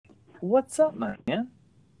What's up, man?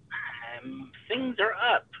 Things are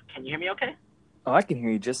up. Can you hear me okay? Oh, I can hear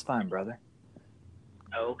you just fine, brother.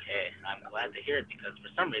 Okay, I'm glad to hear it because for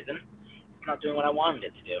some reason it's not doing what I wanted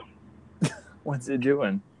it to do. What's it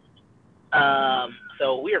doing?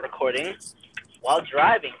 So we are recording while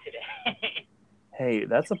driving today. Hey,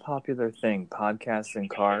 that's a popular thing. Podcasts in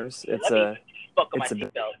cars. Let me buckle my It's a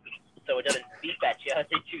bit. seatbelt so it doesn't beep at you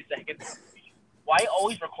every 2 seconds. Why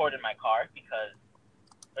always record in my car? Because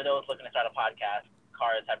for those looking to start a podcast,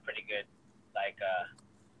 cars have pretty good, like,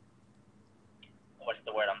 what's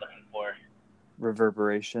the word I'm looking for?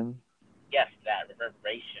 Reverberation. Yes, that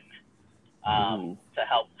reverberation. Ooh. To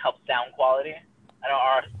help sound quality. I know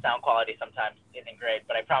our sound quality sometimes isn't great,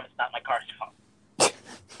 but I promise it's not my car's fault.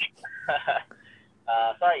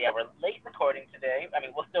 Sorry, yeah, we're late recording today. I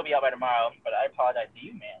mean, we'll still be out by tomorrow, but I apologize to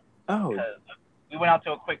you, man, Oh, because we went out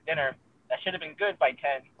to a quick dinner that should have been good by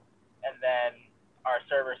 10, and then our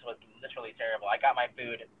service was literally terrible. I got my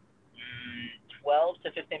food 12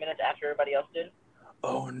 to 15 minutes after everybody else did,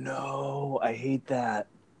 oh no! I hate that.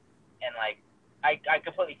 and like, I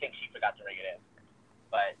completely think she forgot to ring it in,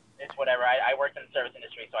 but it's whatever. I worked in the service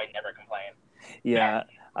industry, so I never complain. Yeah,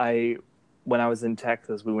 when I was in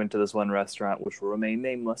Texas, we went to this one restaurant, which will remain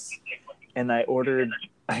nameless, and I ordered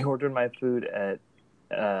my food at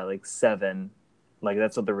like 7, like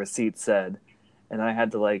that's what the receipt said, and I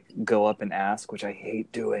had to like go up and ask, which I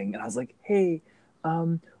hate doing, and I was like, "Hey,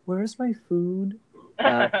 where's my food?"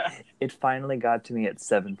 Uh, it finally got to me at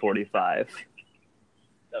 7:45.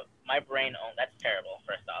 So my brain, that's terrible.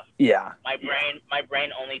 First off, Yeah. my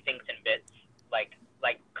brain only thinks in bits, like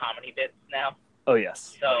comedy bits now. Oh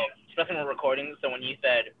yes. So especially when we're recording. So when you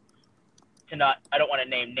said I don't want to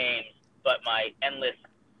name names, but my endless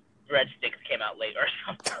breadsticks came out late or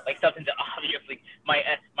something, like something to obviously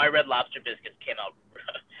my Red Lobster biscuits came out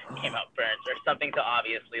burnt or something to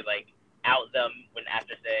obviously like out them when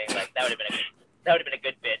after saying like that would have been a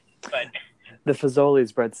good bit, but The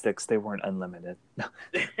Fazoli's breadsticks, they weren't unlimited.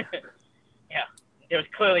 yeah, there was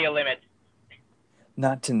clearly a limit.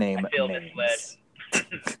 Not to I name feel misled.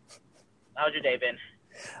 names. How's your day been?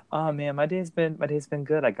 Oh man, my day's been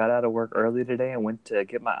good. I got out of work early today and went to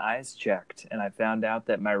get my eyes checked, and I found out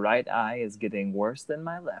that my right eye is getting worse than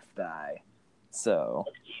my left eye. So,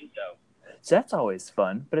 Look at you go. so that's always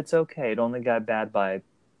fun, but it's okay. It only got bad by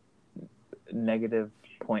negative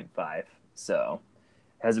zero point 0.5. So,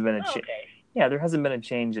 hasn't been a Oh, change. okay. Yeah, there hasn't been a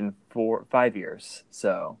change in 5 years.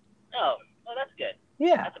 So, Oh, that's good.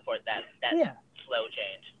 yeah, I support that yeah. slow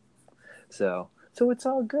change. So it's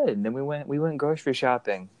all good. And then we went grocery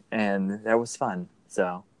shopping, and that was fun.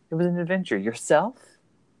 So it was an adventure. Yourself?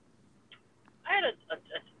 I had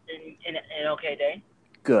an okay day.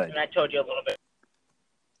 Good. And I told you a little bit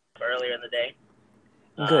earlier in the day.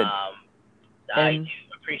 Good. Um, I And do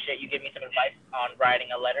appreciate you giving me some advice on writing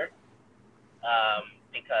a letter,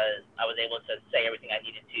 because I was able to say everything I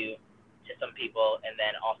needed to some people, and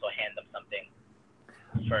then also hand them something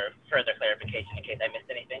for further clarification in case I missed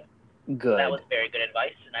anything. So that was good. very good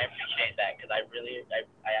advice, and I appreciate that because that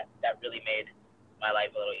really made my life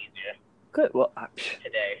a little easier Good. Well,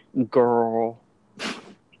 today. girl,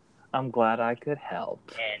 I'm glad I could help.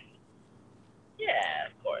 And yeah,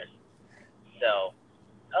 of course. So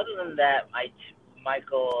other than that,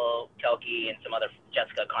 Michael Kelke and some other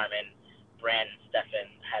Jessica Carmen, Brandon, Stefan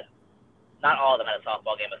had not all of them had a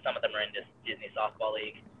softball game, but some of them are in this Disney softball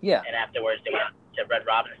league. Yeah. And afterwards, they went to Red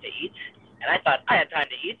Robin's to eat. And I thought I had time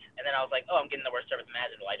to eat, and then I was like, oh, I'm getting the worst service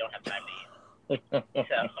imaginable. I don't have time to eat.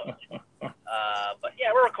 So, but yeah,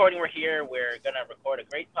 we're recording. We're here. We're gonna record a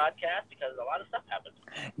great podcast because a lot of stuff happened.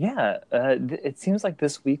 Yeah. It seems like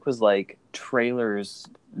this week was like trailers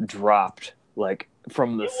dropped like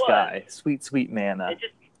from the It was. sky. Sweet, sweet manna. It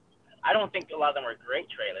just. I don't think a lot of them were great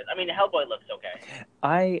trailers. I mean, Hellboy looks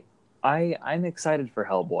okay. I'm excited for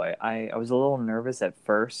Hellboy. I was a little nervous at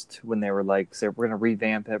first when they were like, "So we're gonna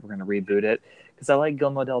revamp it, we're gonna reboot it," because I like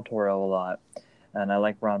Guillermo del Toro a lot, and I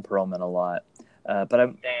like Ron Perlman a lot.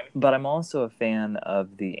 Same. But I'm also a fan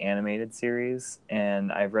of the animated series,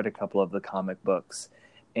 and I've read a couple of the comic books,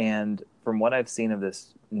 and from what I've seen of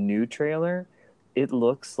this new trailer, it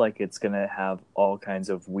looks like it's gonna have all kinds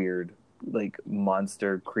of weird like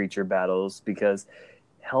monster creature battles because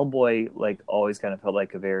Hellboy like always kind of felt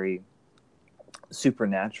like a very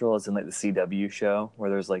supernatural, as in like the CW show, where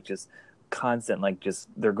there's like just constant, like just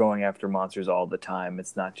they're going after monsters all the time.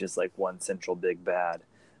 It's not just like one central big bad.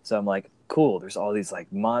 So I'm like, cool. There's all these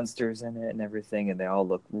like monsters in it and everything, and they all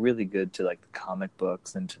look really good to like the comic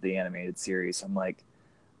books and to the animated series. I'm like,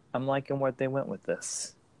 I'm liking what they went with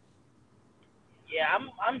this. Yeah,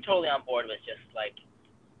 I'm totally on board with just like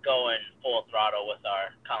going full throttle with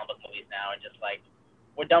our comic book movies now, and just like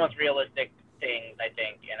we're done with realistic things, I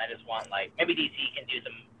think, and I just want like maybe DC can do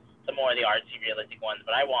some more of the artsy realistic ones,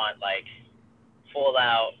 but I want like full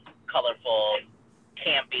out, colorful,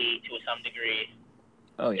 campy to some degree,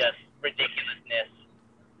 just ridiculousness.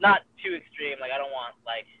 Not too extreme. Like I don't want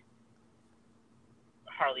like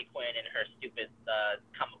Harley Quinn in her stupid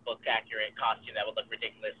comic book accurate costume that would look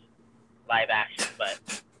ridiculous live action, but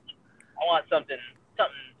I want something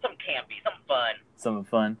campy, something fun. Something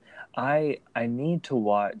fun. I need to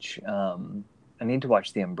watch. I need to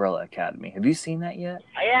watch The Umbrella Academy. Have you seen that yet?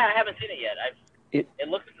 Yeah, I haven't seen it yet. It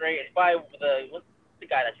looks great. It's by what's the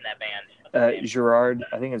guy that's in that band? Gerard.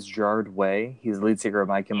 I think it's Gerard Way. He's the lead singer of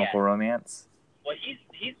My Chemical Romance. Well, he's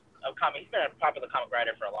He's been a popular comic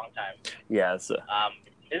writer for a long time. Yeah. So.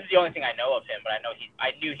 This is the only thing I know of him, but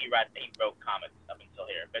I knew he wrote comics up until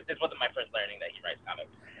here. But this wasn't my first learning that he writes comics.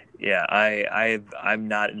 Yeah, I'm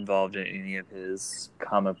not involved in any of his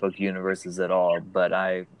comic book universes at all. But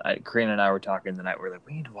Karina and I were talking the night. We're like,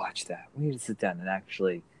 we need to watch that. We need to sit down and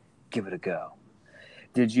actually give it a go.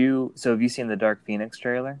 Did you? So have you seen the Dark Phoenix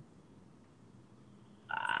trailer?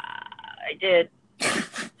 I did.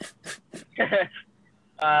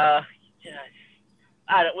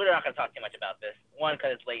 We're not going to talk too much about this. One,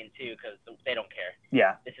 because it's late, and two, because they don't care.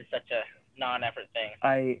 Yeah. This is such a non-effort thing.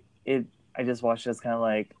 I just watched it as kind of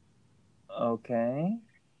like, okay,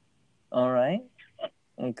 all right,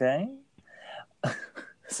 okay. And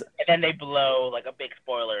then they blow like a big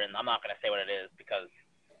spoiler, and I'm not going to say what it is because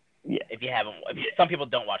some people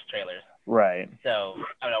don't watch trailers. Right. So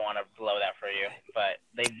I don't want to blow that for you. But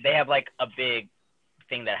they have like a big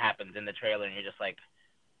thing that happens in the trailer, and you're just like,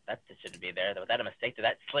 that shouldn't be there. Was that a mistake? Did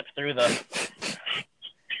that slip through the...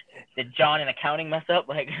 Did John in accounting mess up?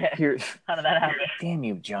 Like, how did that happen? Damn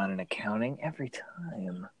you, John in accounting, every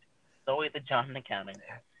time. It's always the John in accounting.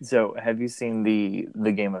 So, have you seen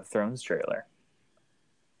the Game of Thrones trailer?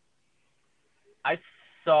 I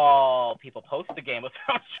saw people post the Game of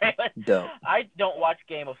Thrones trailer. Dope. I don't watch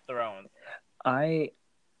Game of Thrones. I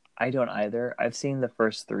don't either. I've seen the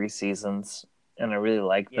first 3 seasons, and I really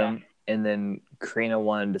like them. And then Karina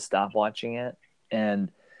wanted to stop watching it,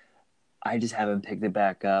 and I just haven't picked it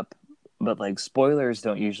back up. But like, spoilers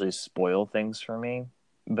don't usually spoil things for me.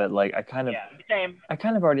 But like, I kind of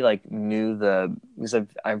already like knew because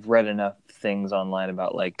I've read enough things online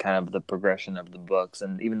about like kind of the progression of the books,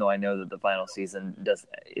 and even though I know that the final season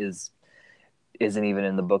isn't even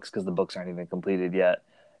in the books because the books aren't even completed yet,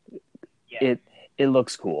 it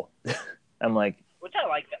looks cool. I'm like, which I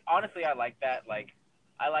like. Honestly, I like that. Like,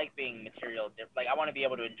 I like being material. Like, I want to be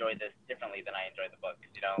able to enjoy this differently than I enjoy the books.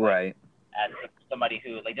 You know, right? As somebody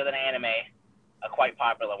who like does an anime, a quite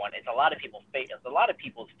popular one. It's a lot of people's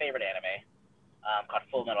favorite anime, called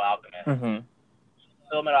Full Metal Alchemist. Mm-hmm.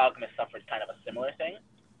 Full Metal Alchemist suffered kind of a similar thing.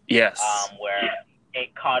 Yes. Where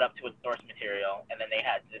it caught up to its source material, and then they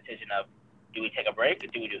had the decision of, do we take a break,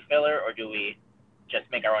 do we do filler, or do we just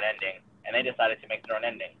make our own ending? And they decided to make their own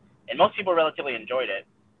ending. And most people relatively enjoyed it.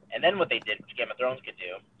 And then what they did, which Game of Thrones could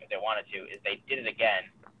do, if they wanted to, is they did it again,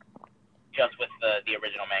 just with the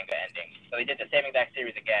original manga ending. So they did the same exact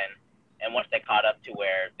series again, and once they caught up to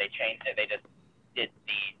where they changed it, they just did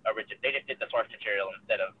the source material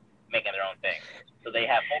instead of making their own thing. So they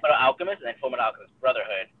have Full Metal Alchemist and then Full Metal Alchemist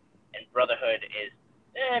Brotherhood. And Brotherhood is,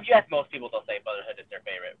 if you ask most people, they'll say Brotherhood is their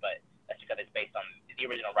favorite, but that's because it's based on the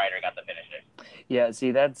original writer got to finish it. Yeah,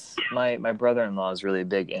 see, that's my brother-in-law is really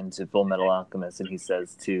big into Full Metal Alchemist, and he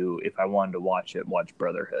says if I wanted to watch it, watch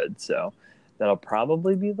Brotherhood. So that'll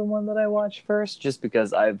probably be the one that I watch first, just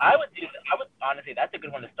because I would honestly, that's a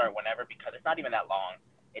good one to start whenever, because it's not even that long.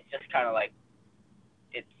 It's just kind of like,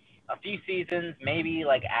 it's a few seasons, maybe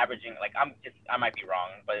like averaging, like I might be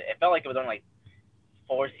wrong, but it felt like it was only like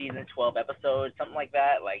 4 seasons, 12 episodes, something like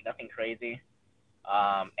that, like nothing crazy.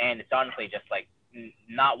 And it's honestly just like,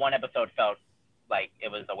 not one episode felt like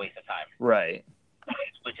it was a waste of time. Right.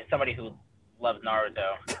 Which is somebody who loves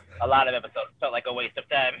Naruto. A lot of episodes felt like a waste of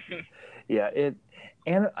time. Yeah,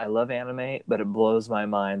 and I love anime, but it blows my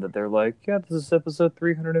mind that they're like, yeah, this is episode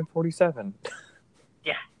 347.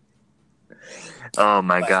 Yeah. Oh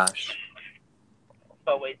my gosh.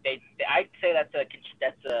 But wait, I'd say that's a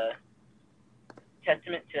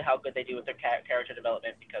testament to how good they do with their character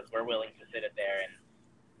development, because we're willing to sit it there and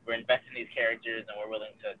we're investing in these characters, and we're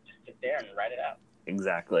willing to just sit there and write it out.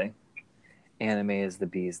 Exactly. Anime is the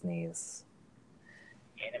bee's knees.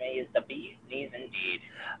 Anime is the bee's knees indeed.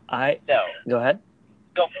 Go ahead.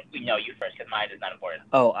 No, you first, because mine is not important.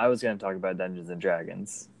 Oh, I was going to talk about Dungeons and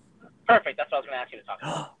Dragons. Perfect. That's what I was going to ask you to talk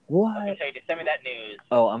about. I was What? going to tell you to send me that news.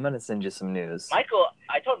 Oh, I'm gonna send you some news. I told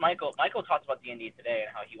Michael talked about D&D today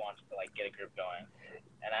and how he wants to like get a group going.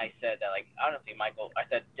 And I said that like honestly, I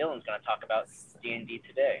said Dylan's going to talk about D&D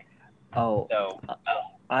today. Oh, So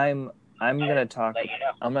I'm gonna talk. let you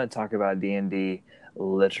know. I'm gonna talk about D&D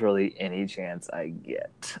literally any chance I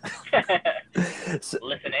get.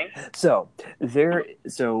 Listening.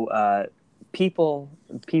 People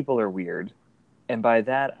are weird, and by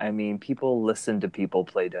that I mean people listen to people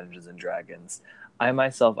play Dungeons and Dragons. I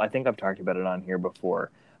myself, I think I've talked about it on here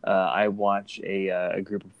before. I watch a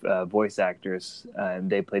group of voice actors, and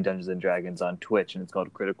they play Dungeons and Dragons on Twitch, and it's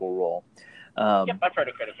called Critical Role. Yep, I've heard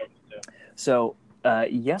of Critical Role too. So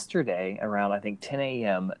yesterday, around I think 10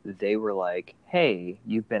 a.m., they were like, "Hey,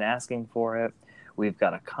 you've been asking for it. We've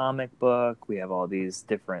got a comic book. We have all these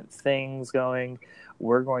different things going.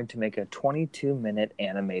 We're going to make a 22-minute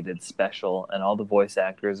animated special, and all the voice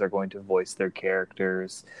actors are going to voice their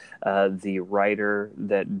characters. The writer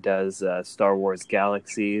that does Star Wars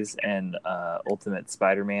Galaxies and Ultimate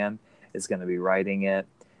Spider-Man is going to be writing it,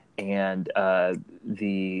 and what's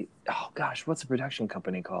the production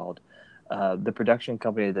company called? The production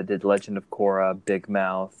company that did Legend of Korra, Big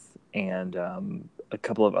Mouth, and a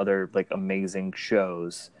couple of other like amazing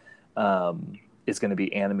shows is going to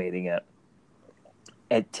be animating it.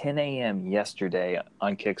 At 10 a.m. yesterday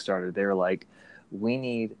on Kickstarter, they're like, we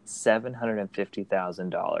need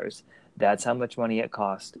 $750,000. That's how much money it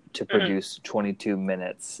cost to produce 22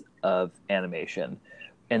 minutes of animation.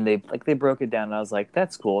 And they broke it down, and I was like,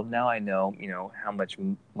 that's cool. Now I know, how much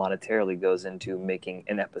monetarily goes into making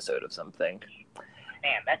an episode of something.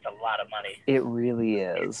 Man, that's a lot of money. It really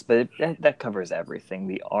is, but that covers everything.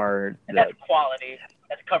 The art, and that's quality.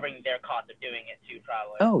 That's covering their cost of doing it too,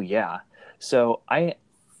 probably. Oh yeah. So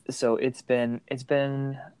it's been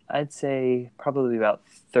I'd say probably about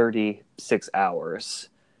 36 hours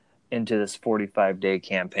into this 45-day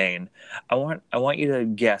campaign. I want you to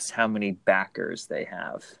guess how many backers they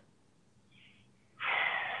have.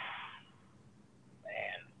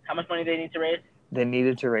 Man, how much money they need to raise? They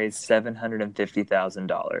needed to raise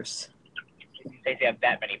 $750,000. They have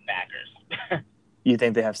that many backers. You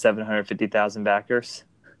think they have 750,000 backers?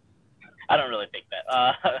 I don't really think that.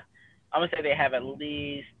 I'm gonna say they have at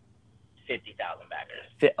least 50,000 backers.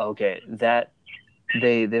 Okay, that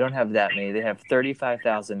they don't have that many. They have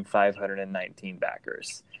 35,519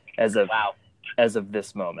 backers as of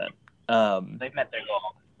this moment. They've met their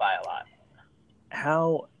goal by a lot.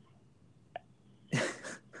 How?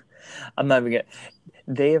 I'm not even gonna.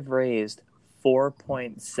 They have raised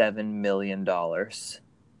 $4.7 million.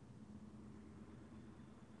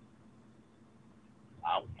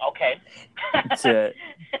 Okay.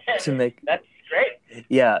 to make. That's great.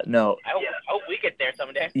 Yeah. No. I hope we get there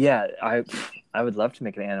someday. Yeah, I would love to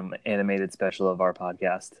make an animated special of our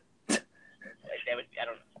podcast. I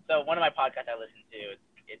don't know. So one of my podcasts I listen to,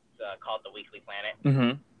 it's called The Weekly Planet,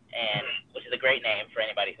 and which is a great name for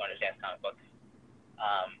anybody who understands comic books.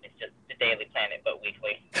 It's just the Daily Planet, but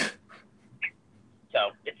weekly.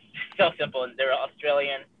 So it's so simple, and they're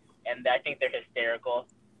Australian, and I think they're hysterical.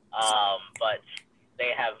 But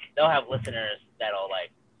they'll have listeners that'll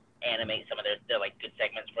like animate some of their like good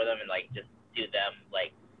segments for them, and like just do them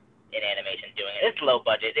like in animation doing it. It's low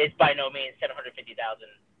budget. It's by no means $750,000.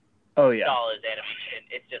 Oh yeah. Dollars animation.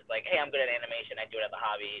 It's just like, hey, I'm good at animation. I do it as a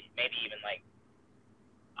hobby. Maybe even like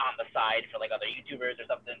on the side for like other YouTubers or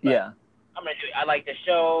something. But yeah. I'm gonna do it. I like the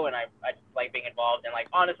show, and I like being involved. And like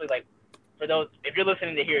honestly, like for those, if you're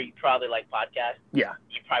listening to here, you probably like podcasts. Yeah.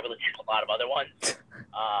 You probably listen to a lot of other ones.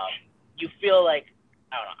 You feel like,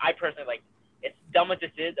 I don't know. I personally like. It's dumb as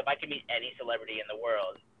this is. If I could meet any celebrity in the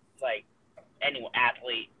world, like any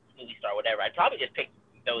athlete, movie star, whatever, I'd probably just pick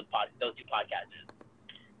those two podcasters.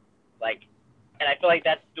 Like, and I feel like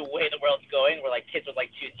that's the way the world's going, where like kids would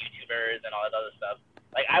like choose YouTubers and all that other stuff.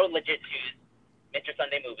 Like I would legit choose Mr.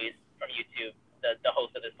 Sunday Movies from YouTube, the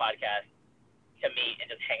host of this podcast, to meet and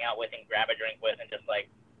just hang out with and grab a drink with and just like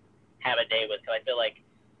have a day with, because I feel like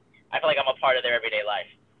I'm a part of their everyday life.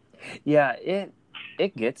 Yeah,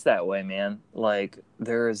 it gets that way, man. Like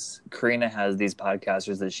Karina has these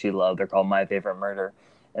podcasters that she loves. They're called My Favorite Murder,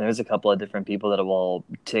 and there's a couple of different people that will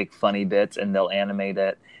take funny bits and they'll animate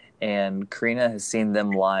it. And Karina has seen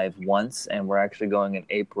them live once, and we're actually going in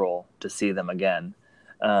April to see them again.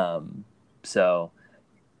 So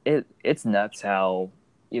it's nuts how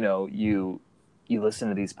you listen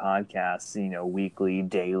to these podcasts, weekly,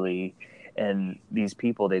 daily, and these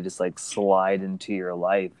people, they just like slide into your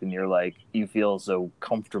life, and you're like, you feel so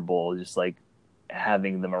comfortable just like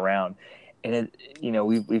having them around. And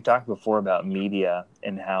we've talked before about media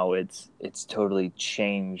and how it's totally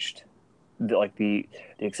changed the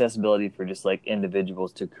accessibility for just like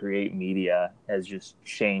individuals to create media has just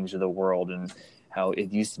changed the world, and how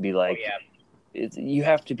it used to be like you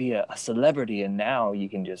have to be a celebrity, and now you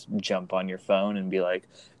can just jump on your phone and be like,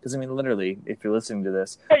 because I mean, literally, if you're listening to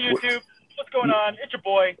this, hey YouTube, what's going on? It's your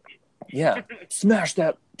boy. Yeah, smash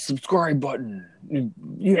that subscribe button.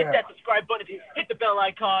 Yeah. Hit that subscribe button. Hit the bell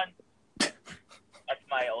icon. That's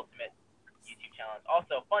my ultimate YouTube challenge.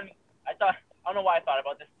 Also, funny. I don't know why I thought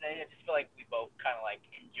about this today. I just feel like we both kind of like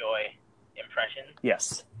enjoy impressions.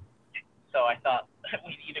 Yes. So I thought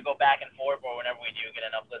we'd either go back and forth, or whenever we do get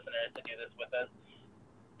enough listeners to do this with us,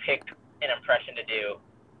 pick an impression to do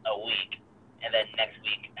a week, and then next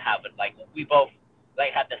week have it like we both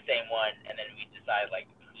like have the same one, and then we decide like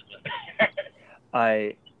whose was better.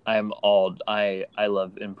 I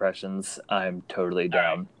love impressions. I'm totally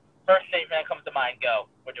down. Right. First thing that comes to mind, go.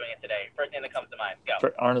 We're doing it today. First thing that comes to mind, go.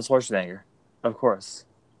 For Arnold Schwarzenegger, of course.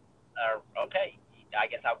 Okay. I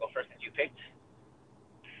guess I'll go first since you picked.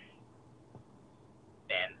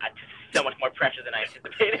 Man, so much more pressure than I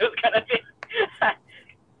anticipated it was gonna be.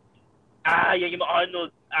 Yeah, you're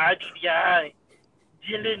Arnold. Yeah.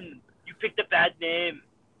 Dylan, you picked a bad name.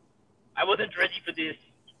 I wasn't ready for this.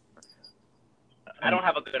 I don't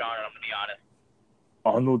have a good Arnold, I'm gonna be honest.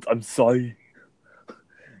 Arnold, I'm sorry.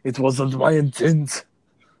 It wasn't my intent.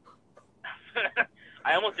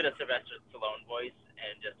 I almost did a Sylvester Stallone voice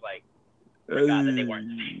and just like forgot that they weren't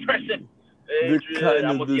the same person. They're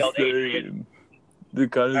kind of the same. They're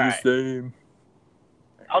kind of the same.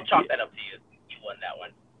 I'll chalk that up to you. You won that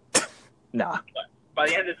one. Nah. But by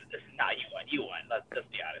the end of this, nah, you won. You won. Let's just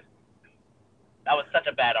be honest. That was such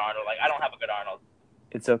a bad Arnold. Like, I don't have a good Arnold.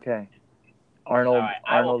 It's okay. Arnold. Right, Arnold.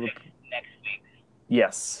 I will pick next week.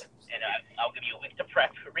 Yes. And I'll give you a week to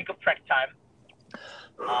prep. A week of prep time.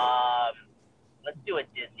 Let's do a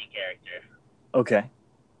Disney character. Okay.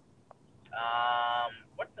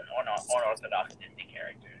 What's an unorthodox Disney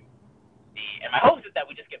character? And my hope is that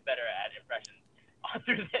we just get better at impressions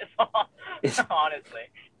through this. Honestly,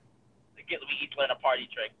 we each learn a party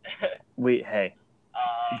trick. Hey,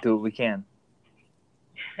 do what we can.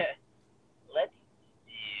 Let's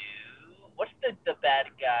do what's the bad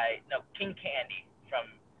guy? No, King Candy from.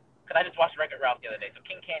 Because I just watched Wreck-It Ralph the other day. So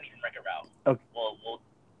King Candy from Wreck-It Ralph. Okay.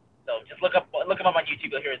 So just look him up on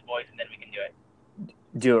YouTube. You'll hear his voice, and then we can do it.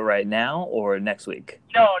 Do it right now or next week?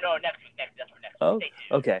 No, next week. That's for next week.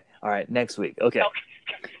 Oh, okay. All right, next week. Okay.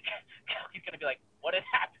 He's gonna be like, "What is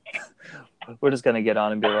happening?" We're just gonna get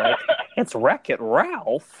on and be like, "It's Wreck-It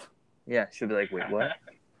Ralph." Yeah, she'll be like, "Wait, what?" I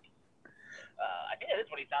think that is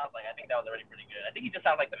what he sounds like. I think that was already pretty good. I think he just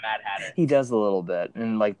sounds like the Mad Hatter. He does a little bit,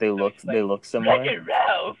 and like they look similar. Wreck-It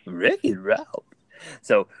Ralph. Wreck-It Ralph.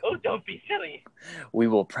 So. Oh, don't be silly. We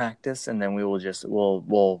will practice, and then we'll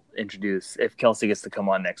introduce if Kelsey gets to come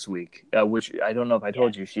on next week. Which I don't know if I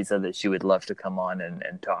told you. She said that she would love to come on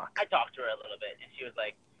and talk. I talked to her a little bit, and she was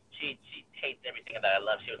like, she hates everything that I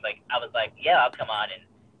love. She was like, I was like, yeah, I'll come on and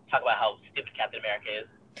talk about how stupid Captain America is.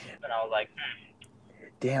 And I was like,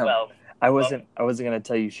 damn. Well, I wasn't gonna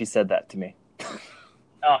tell you. She said that to me.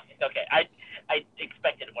 Oh, it's okay. I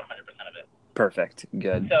expected 100% of it. Perfect.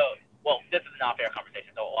 Good. So. Well, this is an off-air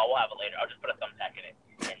conversation, so we'll have it later. I'll just put a thumbtack in it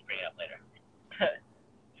and bring it up later.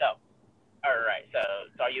 So, all right. So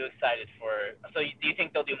are you excited for? So, do you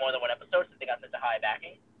think they'll do more than one episode since they got such a high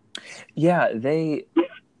backing? Yeah, they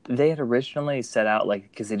had originally set out like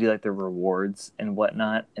because they do like the rewards and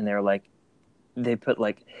whatnot, and they're like they put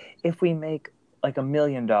like if we make like $1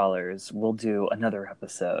 million, we'll do another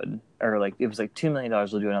episode, or like it was like $2 million, we'll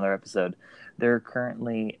do another episode. They're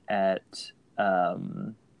currently at.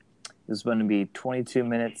 This is going to be 22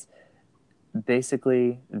 minutes.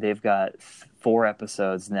 Basically, they've got 4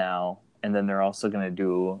 episodes now, and then they're also going to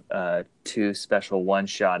do 2 special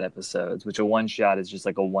one-shot episodes, which a one-shot is just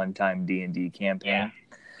like a one-time D&D campaign.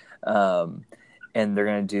 Yeah. And they're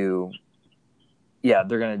going to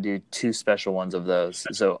do 2 special ones of those.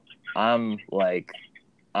 So I'm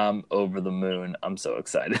over the moon. I'm so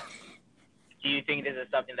excited. Do you think this is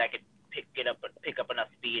something that could pick up enough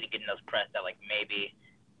speed and get enough press that like maybe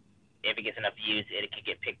if it gets enough views, it could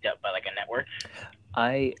get picked up by like a network?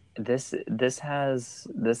 This has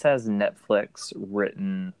Netflix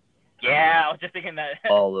written. Yeah, I was just thinking that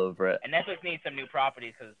all over it. And Netflix needs some new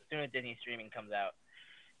properties because as soon as Disney streaming comes out,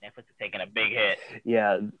 Netflix is taking a big hit.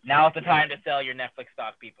 Yeah. Now is the time to sell your Netflix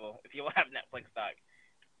stock, people. If you have Netflix stock,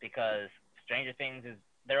 because Stranger Things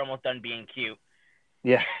they're almost done being cute.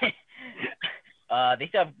 Yeah. They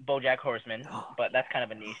still have BoJack Horseman, but that's kind of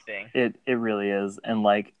a niche thing. It really is, and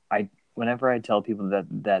like whenever I tell people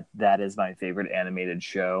that is my favorite animated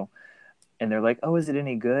show, and they're like, "Oh, is it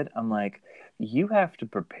any good?" I'm like, "You have to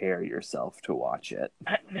prepare yourself to watch it."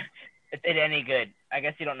 Is it any good? I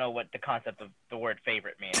guess you don't know what the concept of the word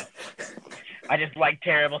favorite means. I just like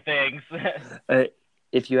terrible things.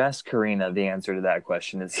 If you ask Karina, the answer to that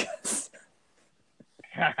question is yes.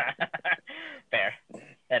 Fair.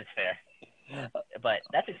 That's fair. But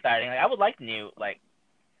that's exciting. Like I would like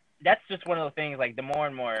that's just one of the things. Like the more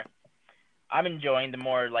and more I'm enjoying, the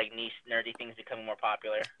more like niche nerdy things becoming more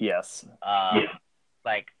popular. Yes.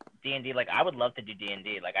 Like D&D. Like I would love to do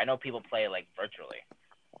D&D. Like I know people play like virtually.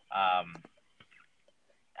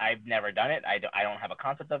 I've never done it. I don't have a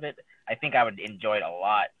concept of it. I think I would enjoy it a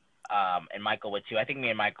lot. And Michael would too. I think me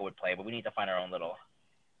and Michael would play, but we need to find our own little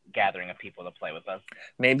gathering of people to play with us.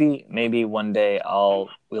 Maybe one day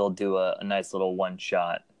we'll do a nice little one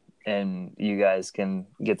shot, and you guys can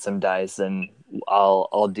get some dice, and I'll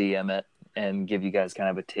DM it and give you guys kind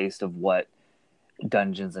of a taste of what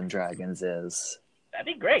Dungeons and Dragons is. That'd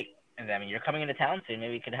be great. And I mean, you're coming into town soon.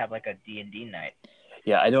 Maybe we could have like a D&D night.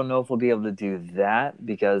 Yeah, I don't know if we'll be able to do that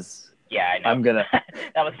because I know. I'm gonna.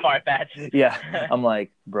 That was far fetched. Yeah, I'm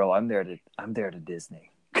like, bro, I'm there to Disney.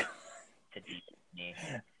 To Disney.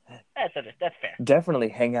 That's fair. Definitely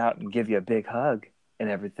hang out and give you a big hug and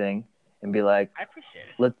everything, and be like, I appreciate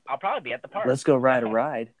it. I'll probably be at the park. Let's go ride a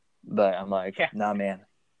ride. But I'm like, nah, man,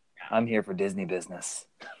 I'm here for Disney business.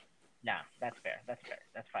 No, that's fair. That's fair.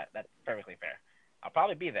 That's fine. That's perfectly fair. I'll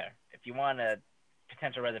probably be there. If you want a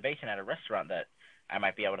potential reservation at a restaurant that I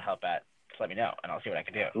might be able to help at, just let me know, and I'll see what I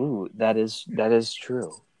can do. Ooh, that is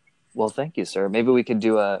true. Well, thank you, sir. Maybe we could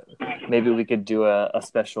do a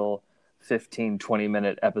special 15-20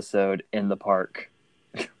 minute episode in the park.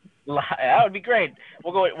 That would be great.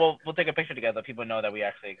 We'll take a picture together. People know that we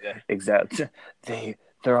actually exist. Exactly.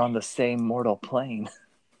 They're on the same mortal plane.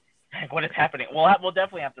 Like, what is happening? We'll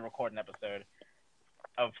definitely have to record an episode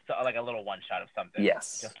of like a little one shot of something.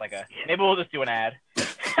 Yes. Just like maybe we'll just do an ad.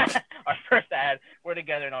 Our first ad. We're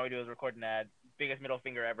together and all we do is record an ad. Biggest middle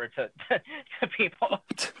finger ever to people.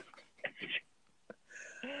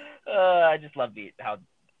 I just love how.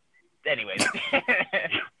 Anyways.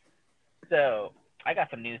 So I got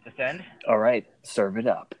some news to send. All right, serve it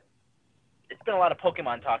up. It's been a lot of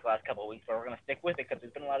Pokemon talk the last couple of weeks, but we're gonna stick with it because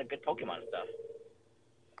there's been a lot of good Pokemon stuff.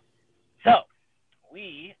 So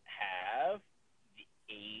we have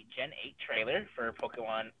the Gen 8 trailer for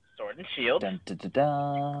Pokemon Sword and Shield. Dun, dun, dun,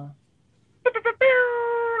 dun.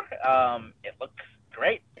 It looks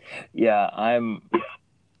great. Yeah, I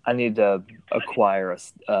need to acquire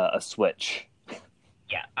a Switch.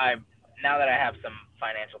 Yeah, now that I have some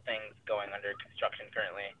financial things going under construction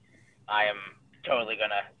currently, I am totally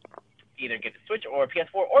gonna either get the Switch or a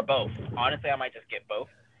PS4 or both. Honestly, I might just get both.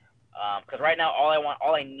 Because right now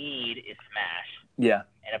all I need is Smash. Yeah.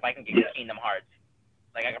 And if I can get Kingdom Hearts,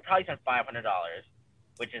 like I could probably spend $500,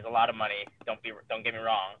 which is a lot of money. Don't get me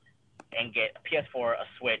wrong, and get a PS4, a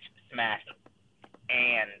Switch, Smash,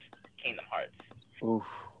 and Kingdom Hearts. Oof.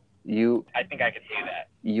 I think I could do that.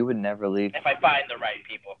 You would never leave. If I find the right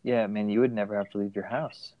people. Yeah, man, you would never have to leave your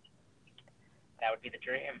house. That would be the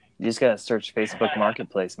dream. You just gotta search Facebook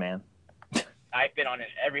Marketplace, man. I've been on it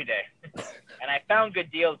every day, and I found good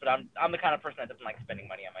deals. But I'm the kind of person that doesn't like spending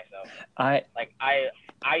money on myself. I'm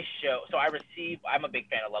a big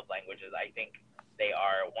fan of love languages. I think they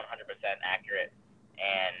are 100% accurate,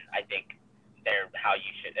 and I think they're how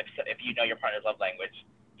you should. If you know your partner's love language,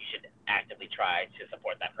 you should actively try to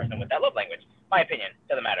support that person with that love language. My opinion,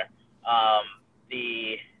 doesn't matter.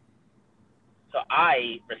 So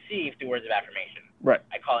I received 2 words of affirmation. Right.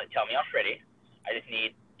 I call it "Tell Me I'm Pretty." I just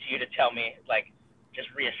need you to tell me, like, just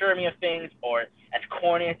reassure me of things, or as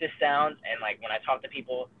corny as this sounds, and like when I talk to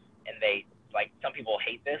people and they, like, some people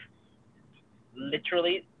hate this,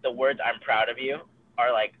 literally the words "I'm proud of you"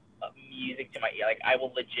 are like music to my ear. Like, I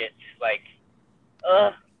will legit, like,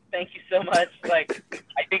 thank you so much. Like,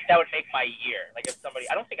 I think that would make my year. Like, if somebody,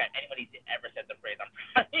 I don't think anybody ever said the phrase "I'm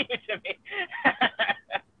proud of you" to me.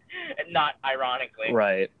 Not ironically.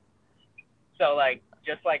 Right. So, like,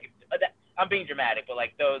 just like, I'm being dramatic, but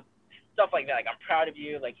like those stuff like that, like, I'm proud of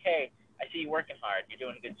you, like, hey, I see you working hard, you're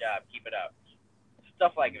doing a good job, keep it up.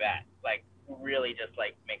 Stuff like that, like, really just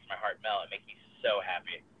like makes my heart melt. It makes me so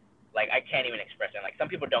happy. Like, I can't even express it. Like, some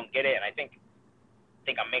people don't get it, and I think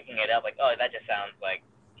I'm making it up. Like, oh, that just sounds like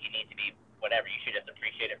you need to be whatever. You should just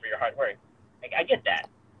appreciate it for your hard work. Like, I get that.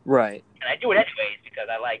 Right. And I do it anyways because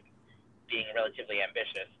I like being relatively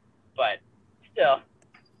ambitious. But still,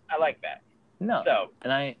 I like that. No. So.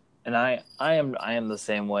 I am the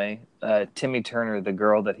same way. Timmy Turner, the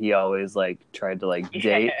girl that he always like tried to like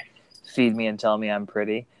date, feed me and tell me I'm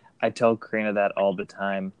pretty. I tell Karina that all the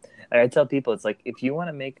time. I tell people, it's like, if you want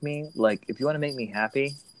to make me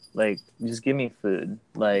happy, like, just give me food.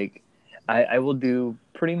 Like, I will do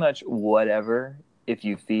pretty much whatever if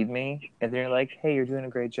you feed me. And they're like, hey, you're doing a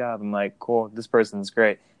great job. I'm like, cool, this person's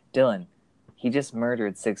great. Dylan, he just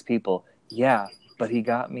murdered 6 people. Yeah, but he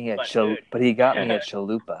got me a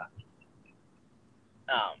chalupa.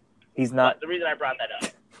 He's not. But the reason I brought that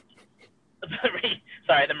up,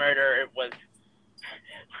 sorry, the murderer was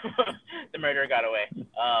the murderer got away.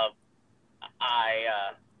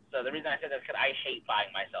 So the reason I said that is because I hate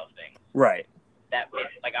buying myself things. Right. That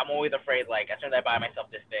like I'm always afraid, like, as soon as I buy myself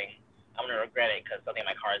this thing, I'm gonna regret it because something in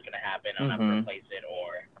my car is gonna happen. I'm not gonna replace it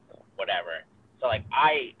or whatever. So like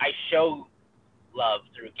I show love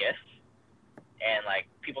through gifts, and like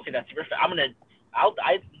people think that's super. I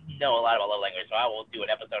know a lot about love language, so I will do an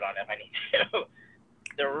episode on it if I need to.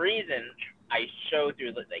 The reason I show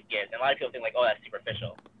through the gifts, and a lot of people think like, oh, that's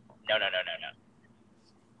superficial. No.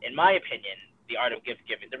 In my opinion, the art of gift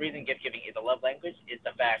giving, the reason gift giving is a love language is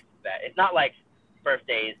the fact that it's not like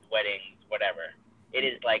birthdays, weddings, whatever. It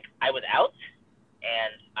is like I was out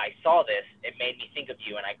and I saw this. It made me think of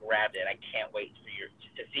you, and I grabbed it. I can't wait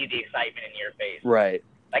to see the excitement in your face. Right.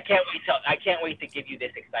 I can't wait to give you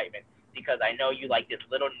this excitement because I know you like this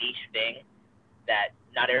little niche thing that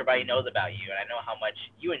not everybody knows about you, and I know how much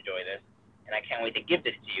you enjoy this, and I can't wait to give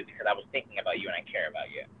this to you because I was thinking about you and I care about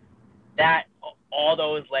you. That all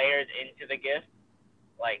those layers into the gift,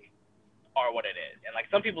 like, are what it is, and like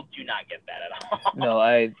some people do not get that at all. No,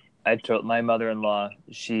 I told my mother-in-law,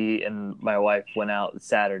 she and my wife went out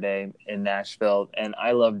Saturday in Nashville, and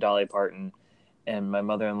I love Dolly Parton, and my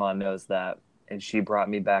mother-in-law knows that, and she brought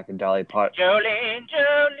me back a Dolly Parton. Jolene.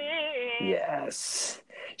 Yes.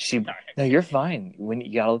 No, you're fine. When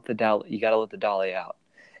you gotta let the dolly out.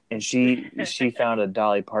 And she found a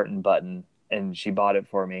Dolly Parton button and she bought it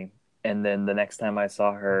for me. And then the next time I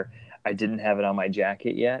saw her, I didn't have it on my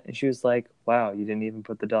jacket yet, and she was like, "Wow, you didn't even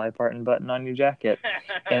put the Dolly Parton button on your jacket."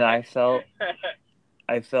 And I felt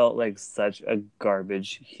like such a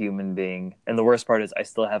garbage human being. And the worst part is I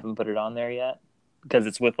still haven't put it on there yet because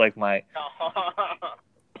it's with like my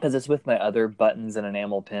other buttons and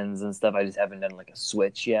enamel pins and stuff. I just haven't done like a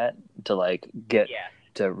switch yet to like get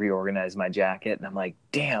to reorganize my jacket. And I'm like,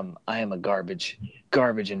 damn, I am a garbage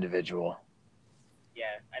individual.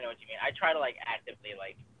 Yeah, I know what you mean. I try to like actively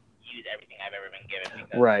like use everything I've ever been given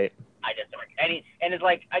because right. I just don't. And it's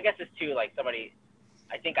like, I guess it's too like somebody.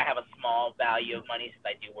 I think I have a small value of money since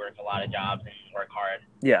I do work a lot of jobs and work hard.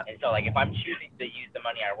 Yeah. And so like if I'm choosing to use the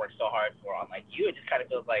money I work so hard for on like you, it just kind of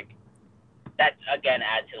feels like that again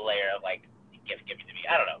adds to the layer of like gift giving to me.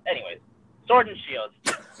 I don't know. Anyways, Sword and Shield.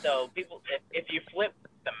 So people, if you flip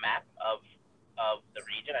the map of the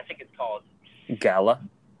region, I think it's called Gala.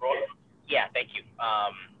 Yeah, thank you.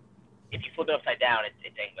 If you flip it upside down,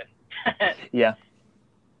 it's England. Yeah.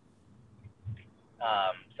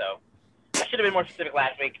 So I should have been more specific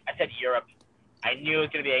last week. I said Europe. I knew it was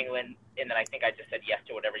going to be England, and then I think I just said yes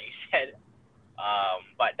to whatever you said.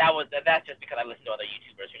 But that's just because I listen to other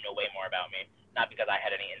YouTubers who know way more about me, not because I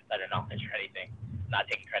had any insider knowledge or anything. Not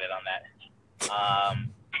taking credit on that.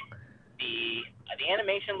 The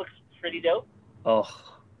animation looks pretty dope. Oh.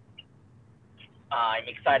 I'm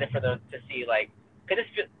excited to see like, cause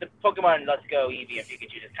the Pokemon Let's Go Eevee and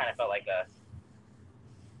Pikachu just kind of felt like a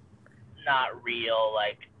not real,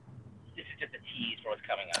 like this is just a tease for what's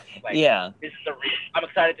coming up. Like, yeah. This is I'm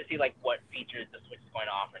excited to see like what features the Switch is going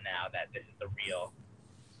to offer now that this is the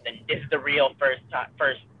real first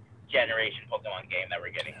generation Pokemon game that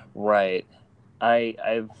we're getting. Right.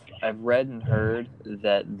 I've read and heard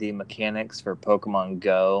that the mechanics for Pokemon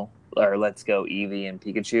Go or Let's Go Eevee and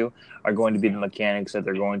Pikachu are going to be the mechanics that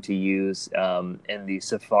they're going to use in the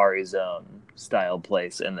Safari Zone style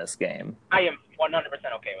place in this game. I am 100%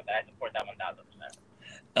 okay with that. I support that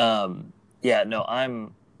 1000%. Yeah, no,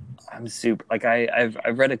 I'm super like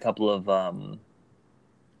I've read a couple of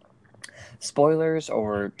spoilers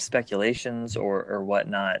or speculations or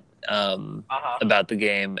whatnot about the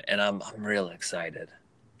game, and I'm real excited.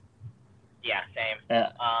 Yeah, same.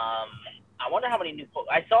 I wonder how many new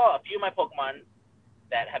I saw a few of my Pokemon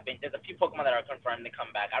that have been. There's a few Pokemon that are confirmed to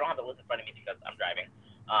come back. I don't have the list in front of me because I'm driving,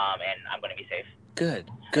 and I'm going to be safe. Good.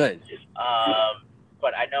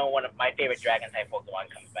 But I know one of my favorite Dragon type Pokemon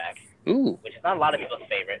comes back. Ooh. Which is not a lot of people's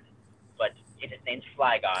favorite, but his name's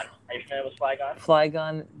Flygon. Are you familiar with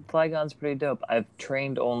Flygon? Flygon's pretty dope. I've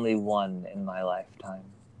trained only one in my lifetime.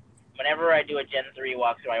 Whenever I do a Gen 3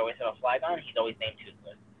 walkthrough, I always have a Flygon. He's always named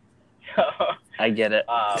Toothless. So I get it.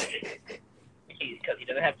 Because he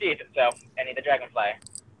doesn't have teeth, so and he's a dragonfly.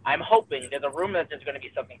 I'm hoping there's a rumor that there's going to be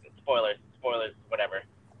something. Spoilers, whatever,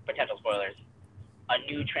 potential spoilers. a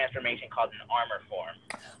new transformation called an armor form.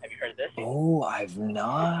 Have you heard of this? Oh, I've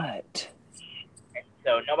not.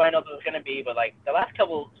 So nobody knows what it's gonna be, but like the last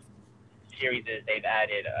couple series, they've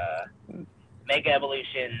added Mega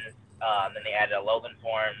Evolutions, then they added Alolan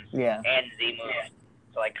forms and Z moves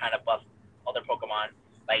to like kind of buff other Pokemon.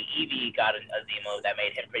 Like Eevee got a Z move that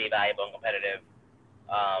made him pretty valuable and competitive.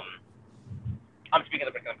 I'm speaking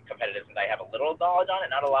of competitive since I have a little knowledge on it,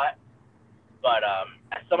 not a lot. But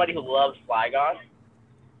as somebody who loves Flygon,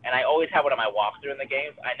 and I always have one on my walkthrough in the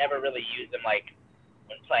games, I never really use him like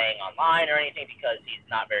when playing online or anything because he's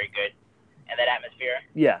not very good in that atmosphere.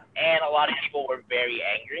 Yeah. And a lot of people were very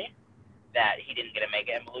angry that he didn't get a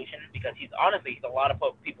Mega Evolution because he's a lot of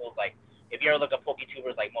people's like, if you ever look at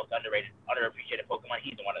PokeTubers like most underrated, underappreciated Pokemon,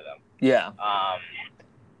 he's one of them. Yeah.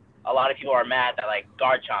 A lot of people are mad that like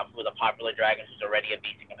Garchomp, who was a popular dragon who's already a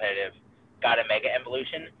beast and competitive, got a Mega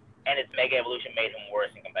Evolution, and its Mega Evolution made him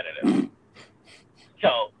worse and competitive.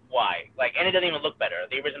 So why? Like, and it doesn't even look better.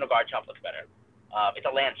 The original Garchomp looks better. It's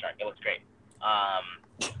a land shark. It looks great.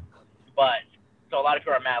 But so a lot of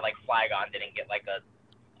people are mad like Flygon didn't get like a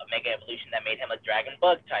Mega Evolution that made him a Dragon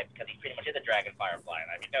Bug type because he pretty much is a Dragon Firefly,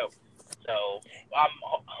 and I mean no. So I'm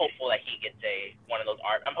hopeful that he gets one of those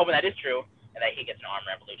I'm hoping that is true and that he gets an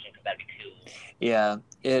Armor Evolution because that'd be cool. Yeah,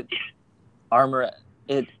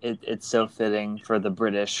 it's so fitting for the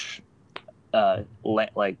British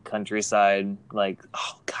like countryside. Like,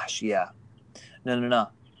 oh gosh, yeah. No.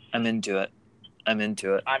 I'm into it.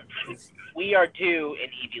 We are due an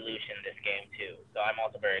Evolution this game too, so I'm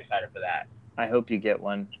also very excited for that. I hope you get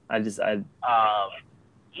one. Eevee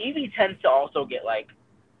tends to also get like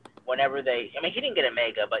whenever he didn't get a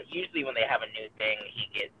Mega, but usually when they have a new thing, he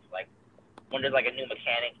gets like when there's like a new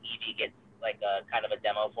mechanic, Eevee gets like a kind of a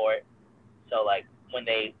demo for it. So like when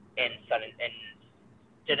they in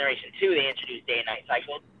Generation 2 they introduced Day and Night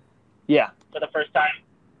Cycles. Yeah. For the first time,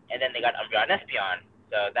 and then they got Umbreon Espeon.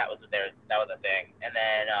 So that was a thing. And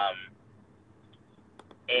then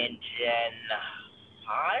in Gen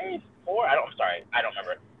 5, 4, I don't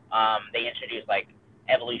remember. They introduced like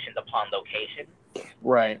evolutions upon location.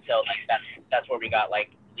 Right. And so like that's where we got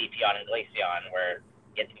like Leafeon and Glaceon, where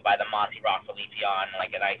you get to buy the Mossy Rock for Leafeon,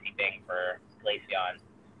 like an icy thing for Glaceon.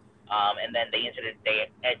 And then they introduced a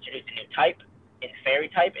new type in Fairy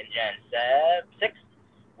type in Gen 6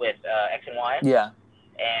 with X and Y. Yeah.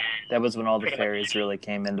 And that was when all the fairies really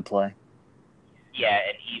came into play. Yeah,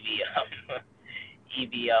 and Eevee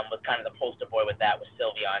was kind of the poster boy with that with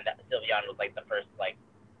Sylveon. Sylveon was like the first like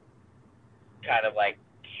kind of like,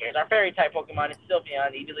 here's our fairy type Pokemon, it's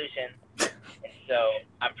Sylveon, Evolution. And so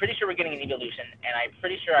I'm pretty sure we're getting an Evolution, and I'm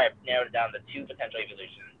pretty sure I've narrowed it down to 2 potential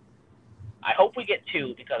Evolutions. I hope we get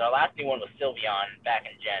 2 because our last new one was Sylveon back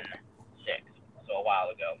in Gen 6, so a while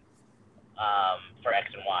ago, for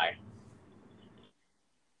X and Y.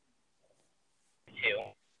 2.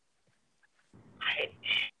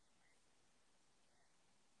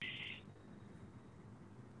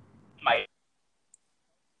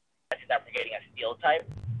 I start forgetting a Steel type.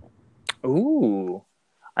 Ooh,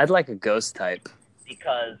 I'd like a Ghost type.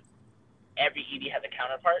 Because every Eevee has a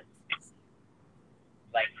counterpart.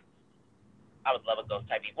 Like, I would love a Ghost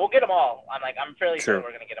type Eevee. We'll get them all. I'm fairly sure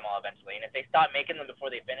we're gonna get them all eventually. And if they stop making them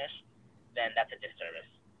before they finish, then that's a disservice.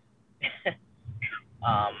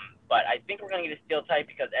 But I think we're gonna get a Steel type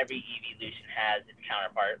because every Evolution has its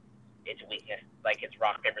counterpart, its weakness, like its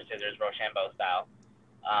rock paper scissors Rochambeau style.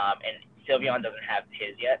 And Sylveon doesn't have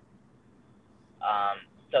his yet.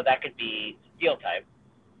 So that could be Steel type,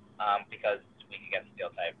 because it's weak against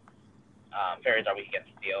Steel type. Fairies are weak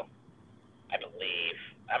against Steel, I believe.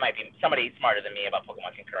 I might be somebody smarter than me about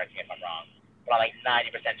Pokemon can correct me if I'm wrong, but I'm like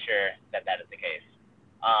 90% sure that is the case.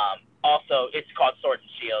 Also, it's called Sword and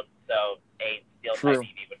Shield, so a Steel type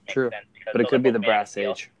Eevee would make sense because but it could be the Brass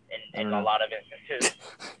Age in a lot of instances.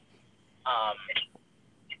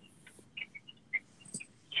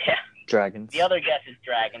 Yeah. Dragons. The other guess is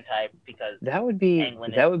Dragon type because that would be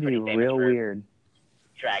real weird.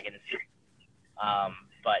 Dragons.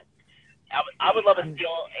 But I would love a Steel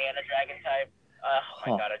and a Dragon type.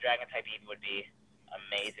 Oh my god, a Dragon type Eevee would be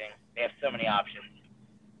amazing. They have so many options.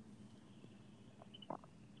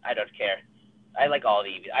 I don't care. I like all the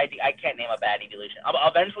Eevees. I can't name a bad evolution.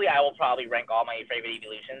 Eventually, I will probably rank all my favorite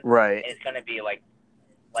evolutions. Right. And it's gonna be like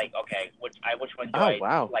okay, which one do I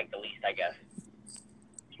like the least? I guess.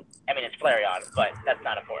 I mean, it's Flareon, but that's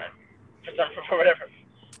not important. For whatever.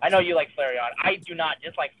 I know you like Flareon. I do not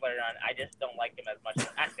dislike Flareon. I just don't like him as much.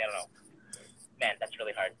 Actually, I don't know. Man, that's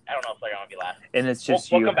really hard. I don't know if Flareon would be last. And it's just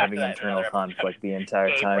you having internal conflict the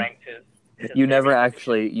entire time. You never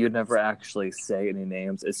actually say any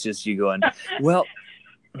names. It's just you going, well,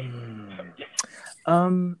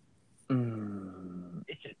 Mm,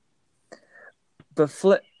 It's just but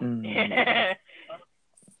flip. no,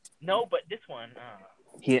 but this one,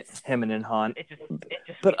 Him and Han. it's just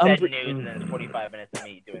But we said news and then it's 45 minutes of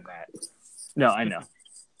me doing that. No, I know.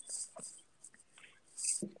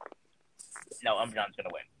 No, Umbreon's gonna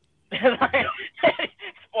win.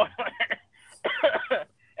 Spoiler.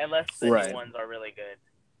 Unless the new ones are really good.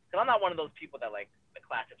 Because I'm not one of those people that like the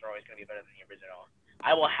classics are always gonna be better than the original.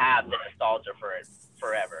 I will have the nostalgia for it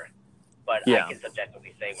forever, but I can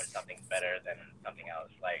subjectively say when something's better than something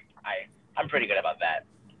else. Like I'm pretty good about that.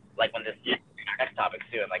 Like when this next topic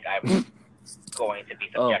soon, like I'm going to be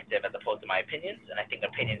subjective as opposed to my opinions, and I think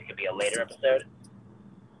opinions could be a later episode.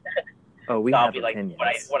 Oh, we so have I'll be like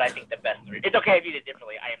opinions. what I think the best three. It's okay if you did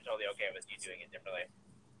differently. I am totally okay with you doing it differently.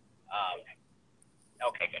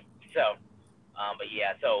 Okay, good. So, but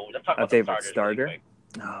yeah, so let's talk about the favorite starters. Really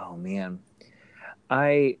quick. Oh man,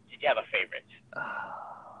 Did you have a favorite?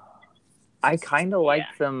 I kind of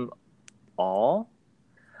like them all.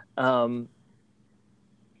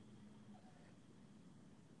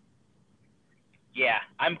 Yeah,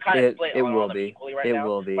 I'm kind of split on all of them equally right now. It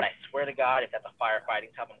will be. But I swear to God, if that's a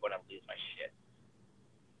firefighting type, I'm going to lose my shit.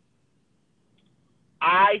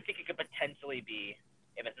 I think it could potentially be,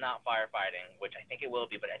 if it's not firefighting, which I think it will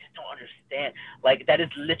be, but I just don't understand. Like, that is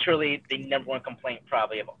literally the number one complaint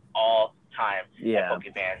probably of all time at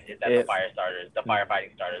Pokemon is that the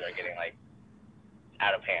firefighting starters are getting, like,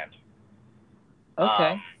 out of hand.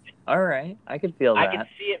 Okay. All right. I could feel that. I could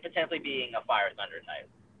see it potentially being a Fire Thunder type.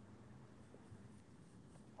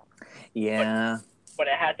 Yeah. But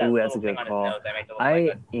it has that Ooh, little that's a good thing call. on its nose that makes it look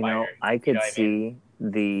like a fire. I could see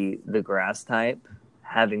the grass type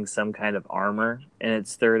having some kind of armor in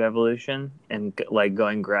its third evolution and like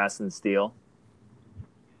going grass and steel.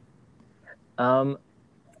 Yeah,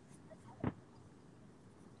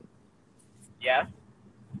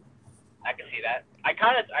 I can see that. I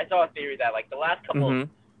saw a theory that like the last couple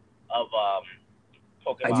of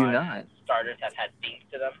Pokemon I do not. starters have had themes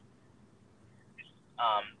to them.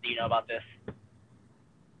 Do you know about this?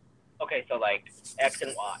 Okay, so like X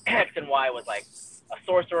and Y was like a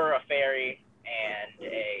sorcerer, a fairy, and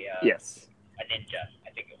a ninja. I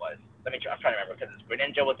think it was. Let me try. I'm trying to remember because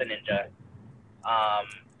Greninja was a ninja.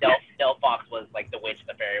 Delphox was like the witch,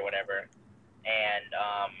 the fairy, whatever, and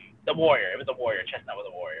the warrior. It was a warrior. Chestnut was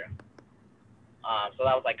a warrior. So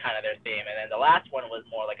that was like kind of their theme, and then the last one was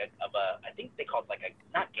more like I think they called it like a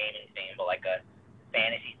not gaming theme, but like a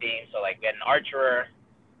fantasy theme. So like we had an archer,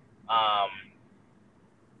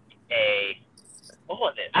 what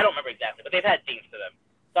was it? I don't remember exactly, but they've had themes to them.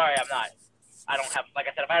 Sorry, I don't have, like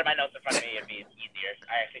I said, if I had my notes in front of me, it'd be easier.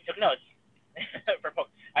 I actually took notes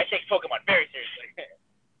I take Pokemon very seriously.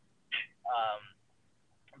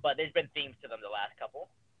 But there's been themes to them the last couple.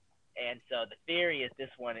 And so the theory is this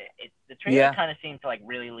one, the trailer kind of seemed to like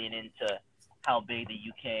really lean into how big the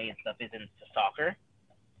UK and stuff is into soccer.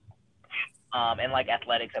 And like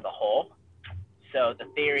athletics as a whole. So the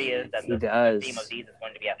theory is that the theme of these is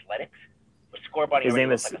going to be athletics. Which Scorbunny his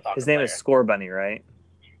name is like a soccer his name player. is Scorbunny, right?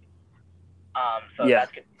 So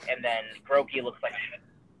that's good. And then Grookey looks like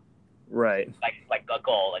like a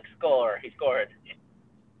goal, like score. He scored,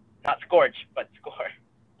 not Scorch, but score.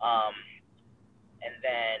 And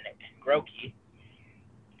then Grookey,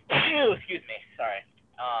 excuse me, sorry.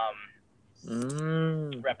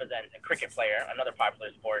 Represents a cricket player, another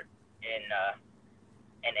popular sport in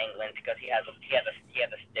England because he has a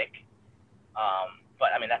stick.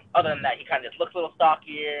 But I mean, other than that, he kind of just looks a little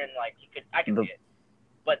stockier and like I can see it.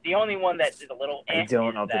 But the only one that is a little I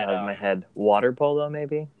don't know off the top of my head. Water polo,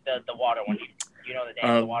 maybe? The water one. You know the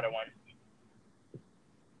name of the water one?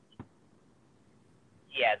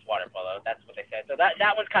 Yeah, it's water polo. That's what they said. So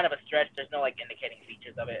that one's kind of a stretch. There's no like indicating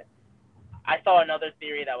features of it. I saw another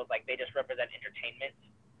theory that was like they just represent entertainment,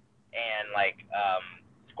 and like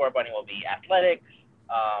Scorbunny will be athletics.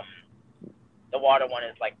 The water one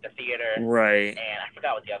is like the theater, right? And I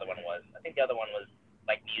forgot what the other one was. I think the other one was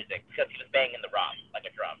like music because he was banging the drum like a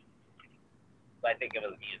drum. So I think it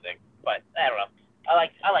was music, but I don't know. I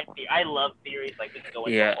love theories. Like we can go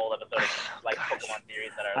into a whole episode of like Pokemon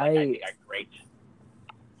theories that are like I think are great.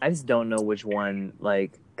 I just don't know which one,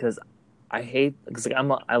 like, because I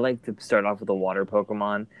like to start off with a water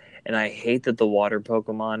Pokemon, and I hate that the water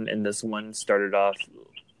Pokemon in this one started off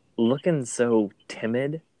looking so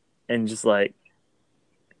timid and just like,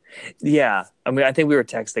 yeah. I mean, I think we were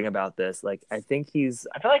texting about this. Like, I feel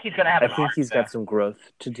like he's gonna have. I think he's got some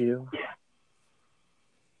growth to do.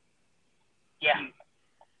 Yeah.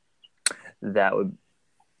 That would.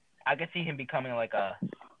 I could see him becoming like a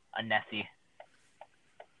Nessie.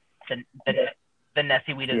 The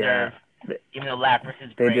Nessie we deserve. Even though Lapras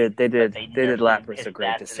is They great, did but they did nerfed Lapras his a great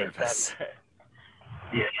stats and they disservice. suck.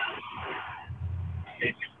 Yeah.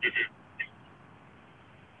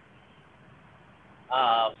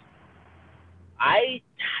 um, I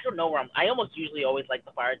don't know where I almost usually always like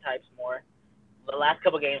the fire types more. The last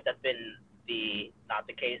couple games that's been not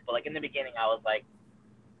the case, but like in the beginning I was like,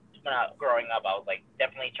 when growing up I was like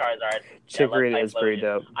definitely Charizard. Chikorita is pretty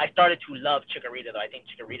dope. I started to love Chikorita though. I think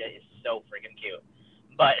Chikorita is so freaking cute,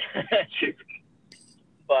 but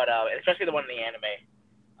especially the one in the anime.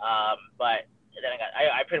 But then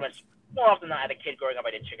I pretty much more often than not as a kid growing up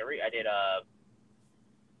I did Chikorita. I did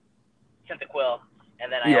Cyndaquil,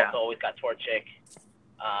 and then I also always got Torchic.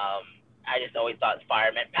 I just always thought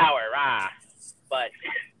fire meant power, rah. But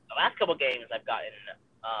the last couple games I've gotten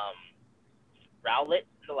Rowlet,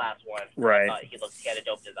 the last one. Right. I thought he had a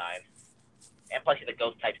dope design, and plus he's a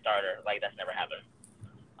ghost type starter. Like that's never happened.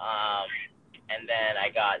 And then I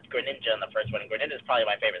got Greninja in the first one. And Greninja is probably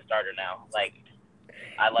my favorite starter now. Like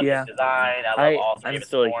I love his design. I love all three of his I'm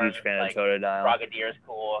still forms. a huge fan like, of Totodile. Frogadier is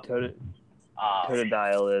cool.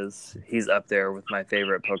 Totodile he's up there with my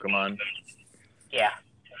favorite Pokemon. Yeah.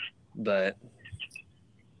 But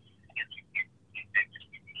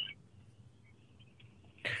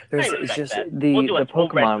it's just the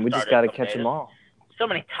Pokemon. We just got to catch them all. So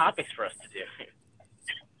many topics for us to do.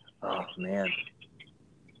 Oh man.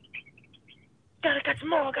 Gotta catch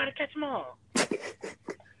them all.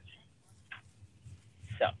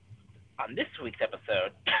 So, on this week's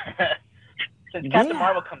episode, since Captain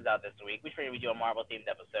Marvel comes out this week, we figured we'd do a Marvel themed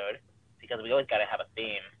episode because we always gotta have a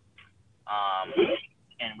theme.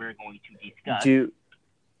 And we're going to discuss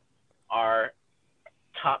our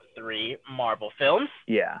top 3 Marvel films.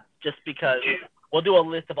 Yeah. Just because we'll do a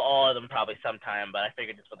list of all of them probably sometime, but I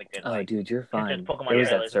figured this was a good. Oh, dude, you're fine. Just Pokemon There's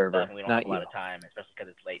that server. And we don't have a lot of time, especially because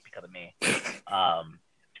it's late because of me.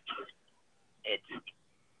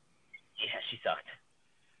 She sucked.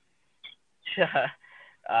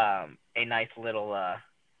 A nice little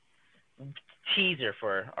teaser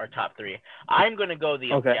for our top 3. I'm gonna go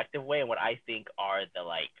the objective way and what I think are the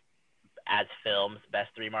as films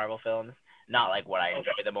best 3 Marvel films, not like what I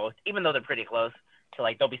enjoy the most, even though they're pretty close. So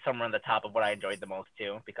they'll be somewhere on the top of what I enjoyed the most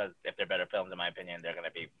too, because if they're better films in my opinion, I'm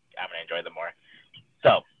gonna enjoy them more.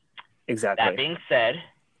 So exactly. That being said,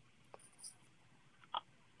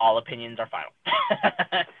 all opinions are final.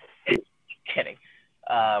 Kidding.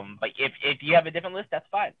 But if you have a different list, that's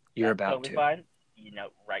fine. You're that's about totally to. Fine.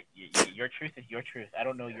 Right. Your truth is your truth. I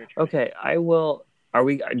don't know your truth. Okay, I will. Do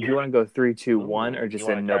you want to go 3, 2, 1, or just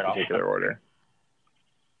in no particular order?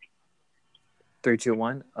 3, 2,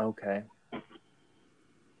 1. Okay.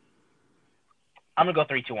 I'm gonna go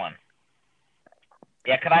 3, 2, 1.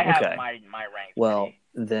 Yeah, could I have my ranks? Well,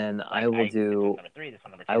 then I will do.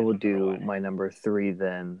 I will do my number 3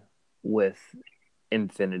 then with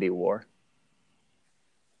Infinity War.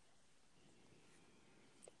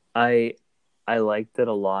 I liked it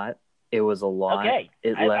a lot. It was a lot. Okay.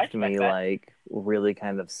 It left me really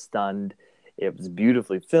kind of stunned. It was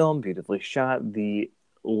beautifully filmed, beautifully shot. The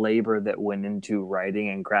labor that went into writing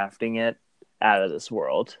and crafting it, out of this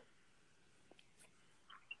world.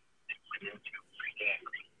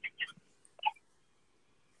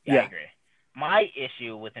 Yeah, I agree. My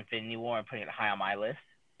issue with Infinity War and putting it high on my list,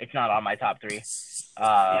 it's not on my top 3,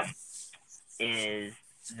 is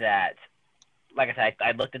that, like I said,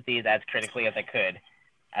 I looked at these as critically as I could,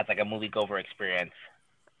 as a movie-goer experience.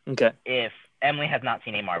 Okay. If Emily has not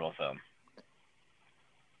seen a Marvel film,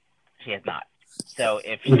 she has not. So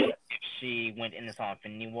if she went into saw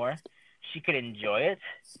Infinity War, she could enjoy it,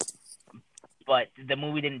 but the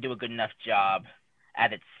movie didn't do a good enough job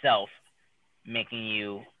at itself making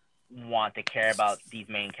you want to care about these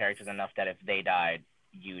main characters enough that if they died,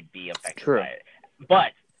 you'd be affected by it.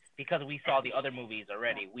 But because we saw the other movies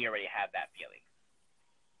already, we already have that feeling.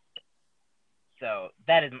 So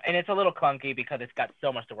that is, and it's a little clunky because it's got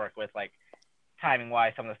so much to work with,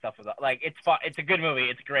 timing-wise. Some of the stuff was it's a good movie.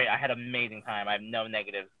 It's great. I had an amazing time. I have no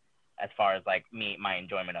negatives as far as my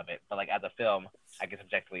enjoyment of it. But as a film, I can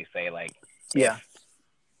subjectively say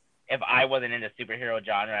if I wasn't into superhero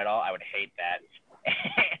genre at all, I would hate that.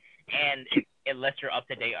 And unless you're up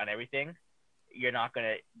to date on everything, you're not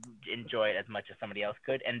going to enjoy it as much as somebody else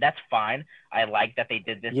could. And that's fine. I like that they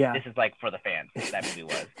did this. Yeah. This is for the fans. That movie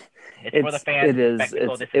was. It's for the fans. It is.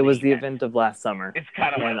 It was the event of last summer. It's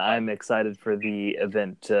kind of. And I'm excited for the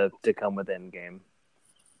event to come with Endgame.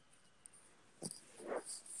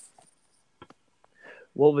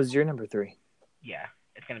 What was your number 3? Yeah,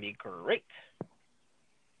 it's going to be great.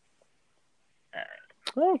 All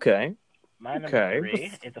right. Okay. My number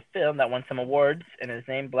 3 is a film that won some awards, and it's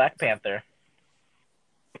named Black Panther.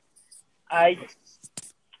 I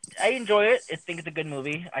enjoy it. I think it's a good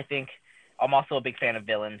movie. I think I'm also a big fan of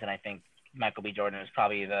villains, and I think Michael B. Jordan is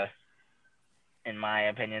probably in my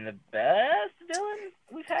opinion, the best villain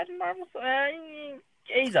we've had in Marvel.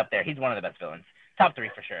 He's up there. He's one of the best villains. Top 3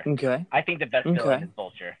 for sure. Okay. I think the best villain Okay. is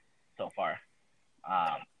Vulture so far,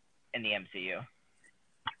 in the MCU.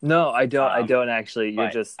 No, I don't. I don't actually.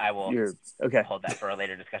 But I will You're okay. hold that for a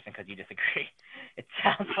later discussion because you disagree. It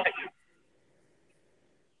sounds like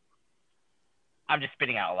I'm just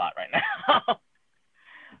spitting out a lot right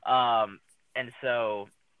now. And so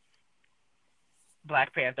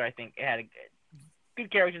Black Panther, I think it had a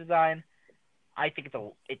good character design. I think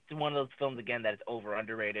it's one of those films again that is over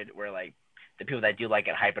underrated, where like the people that do like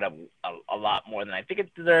it hype it up a lot more than I think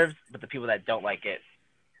it deserves, but the people that don't like it,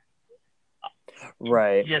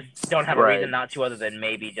 right, just don't have a reason not to, other than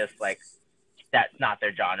maybe just like that's not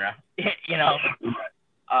their genre, you know.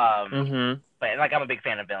 But like I'm a big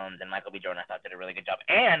fan of villains, and Michael B. Jordan I thought did a really good job,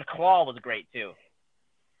 and Claw was great too.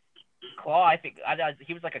 Claw, I think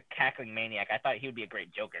he was like a cackling maniac. I thought he would be a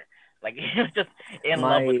great Joker. Like he was just in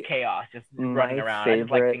love with chaos, just running around. My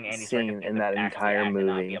favorite scene in that entire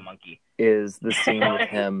movie is the scene with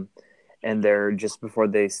him, and they're just before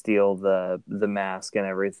they steal the mask and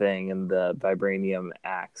everything, and the vibranium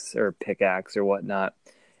axe or pickaxe or whatnot,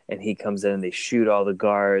 and he comes in and they shoot all the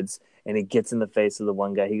guards, and he gets in the face of the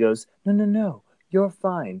one guy. He goes, "No, no, no, you're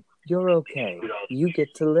fine. You're okay. You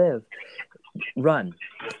get to live. Run."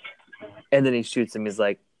 And then he shoots him. He's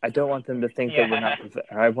like, I don't want them to think that we're not.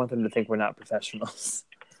 I want them to think we're not professionals.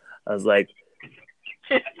 I was like,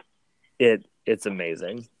 it's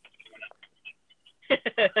amazing.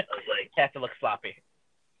 Has to look sloppy.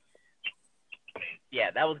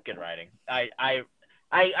 Yeah, that was good writing. I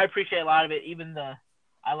appreciate a lot of it. Even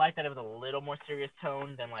I like that it was a little more serious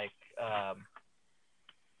tone than like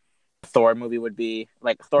Thor movie would be.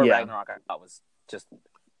 Like Thor Ragnarok, I thought was just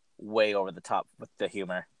way over the top with the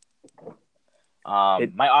humor. My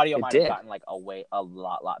audio might have gotten like a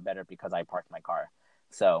lot better because I parked my car.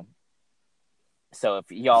 So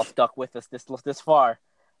if y'all stuck with us this far,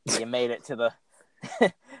 you made it to the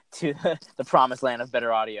to the promised land of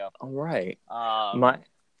better audio. All right.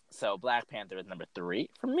 So Black Panther is number 3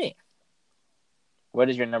 for me. What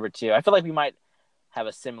is your number 2? I feel like we might have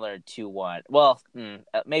a similar 2-1. Well,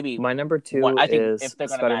 maybe my number 2 I think is if they're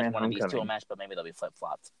going to match one of these two will match, but maybe they'll be flip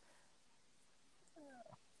flops.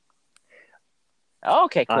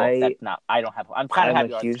 Okay, cool. I'm kind of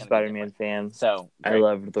happy. I'm a huge Spider-Man fan. So I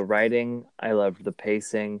loved the writing. I loved the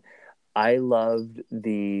pacing. I loved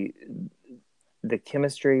the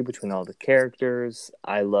chemistry between all the characters.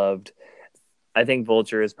 I think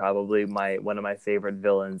Vulture is probably one of my favorite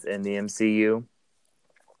villains in the MCU.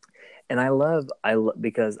 And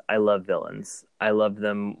because I love villains. I love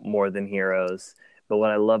them more than heroes. But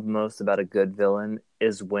what I love most about a good villain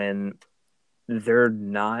is when they're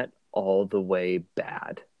not all the way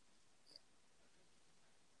bad.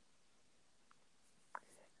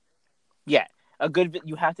 Yeah,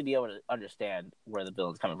 you have to be able to understand where the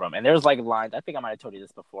villain's coming from. And there's like lines, I think I might have told you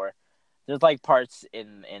this before. There's like parts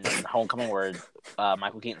in Homecoming where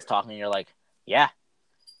Michael Keaton's talking and you're like, yeah,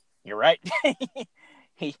 you're right.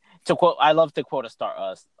 I love to quote a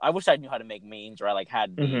star. I wish I knew how to make memes, or I like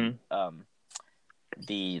had the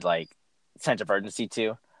like sense of urgency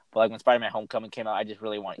too. But like when Spider-Man Homecoming came out, I just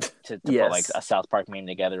really want to put like a South Park meme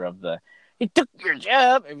together of he took your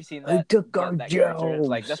job. Have you seen that? He took our job.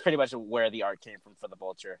 Like that's pretty much where the art came from for the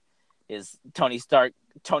Vulture. Is Tony Stark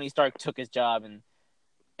took his job and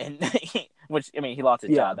which I mean he lost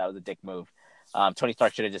his job. That was a dick move. Tony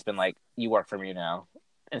Stark should have just been like, you work for me now,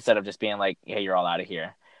 instead of just being like, hey, you're all out of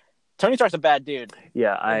here. Tony Stark's a bad dude.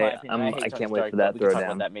 Yeah, I can't wait for that throwdown. We can talk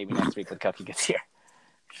about that maybe next week when Cucky gets here.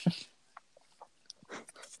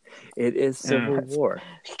 It is Civil War.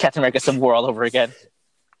 Captain America Civil War all over again.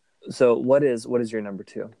 So what is your number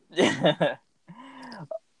 2? Okay.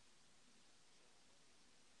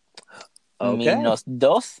 Menos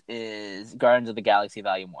dos is Guardians of the Galaxy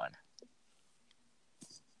Volume 1.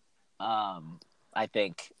 I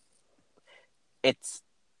think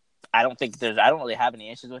I don't really have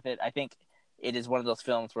any issues with it. I think it is one of those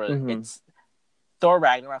films where it's Thor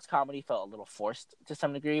Ragnarok's comedy felt a little forced to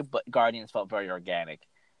some degree, but Guardians felt very organic.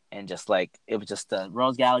 And just like, it was just a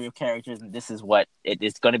rose gallery of characters, and this is what it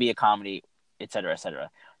is going to be, a comedy, etc.,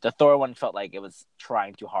 etc. The Thor one felt like it was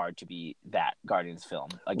trying too hard to be that Guardians film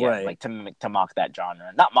again, like to mock that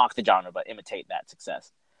genre, not mock the genre, but imitate that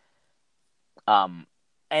success. And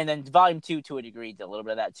then Volume 2, to a degree, did a little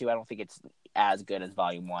bit of that too. I don't think it's as good as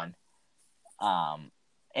Volume 1.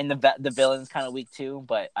 And the villain's kind of weak too,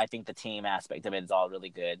 but I think the team aspect of it is all really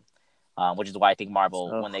good. which is why I think Marvel,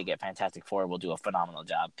 Oh. when they get Fantastic Four, will do a phenomenal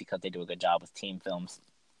job because they do a good job with team films.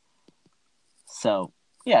 So,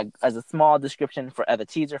 yeah, as a small description as a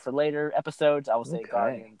teaser for later episodes, I will say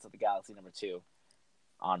Guardians of the Galaxy #2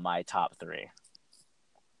 on my top 3.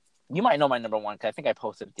 You might know my number 1 because I think I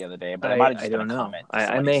posted it the other day, but I might have just been a comment.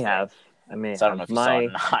 I may have. So I don't know if you saw it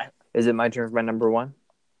or not. Is it my turn for my number 1?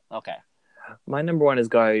 Okay. My number 1 is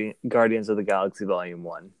Guardians of the Galaxy Volume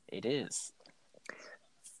 1. It is.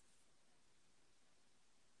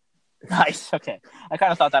 Nice. Okay. I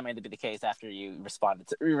kind of thought that may be the case after you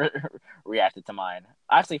reacted to mine.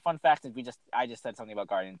 Actually, fun fact is I just said something about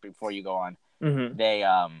Guardians before you go on. Mm-hmm. They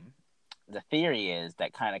the theory is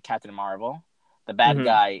that kind of Captain Marvel, the bad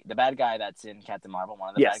guy that's in Captain Marvel, one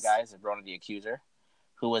of the bad guys is Ronan the Accuser,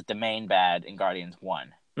 who was the main bad in Guardians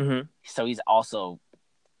 1. Mm-hmm. So he's also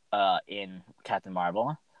in Captain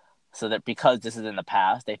Marvel. So that because this is in the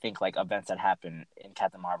past, they think like events that happen in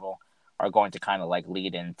Captain Marvel are going to kind of like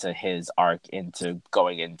lead into his arc into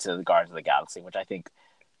going into the Guardians of the Galaxy, which I think,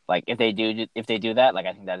 like if they do that, like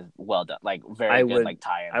I think that is well done, like very good, like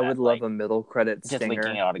tie-in. I would love a middle credit stinger just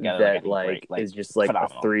linking it all together that like is just like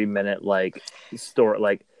phenomenal. A 3-minute like story,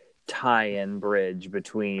 like tie-in bridge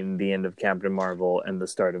between the end of Captain Marvel and the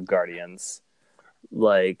start of Guardians.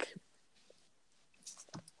 Like,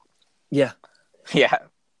 yeah,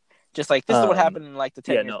 just like this is what happened in like the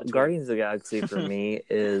 10 years. Yeah, no, Guardians of the Galaxy for me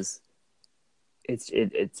is.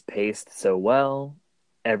 It's paced so well.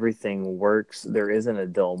 Everything works. There isn't a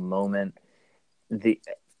dull moment.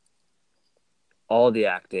 All the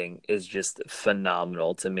acting is just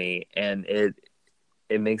phenomenal to me, and it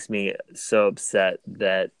makes me so upset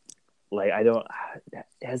that like I don't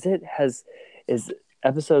is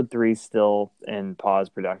episode 3 still in pause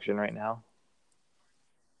production right now?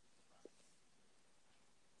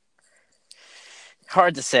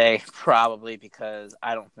 Hard to say, probably because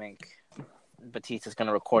I don't think Bautista's going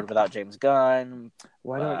to record without James Gunn.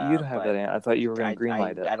 Why don't you have that answer? I thought you were going to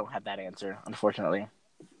greenlight it. I don't have that answer, unfortunately.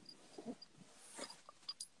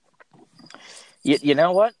 You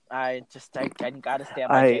know what? I got to stand by James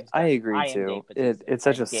Gunn. I agree too. It's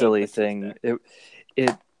such a silly thing.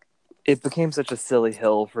 It became such a silly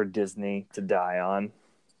hill for Disney to die on.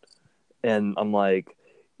 And I'm like,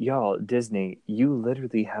 y'all, Disney, you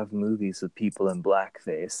literally have movies with people in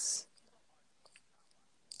blackface.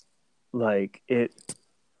 Like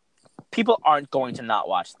people aren't going to not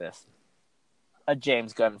watch this. A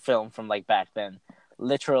James Gunn film from like back then,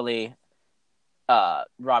 literally,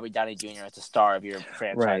 Robert Downey Jr. is the star of your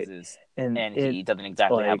franchises, right. and he doesn't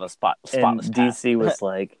exactly have a spotless path. And DC was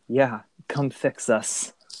like, "Yeah, come fix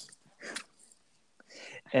us,"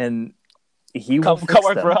 and he will come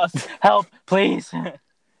work for us. Help, please.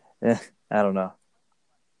 I don't know.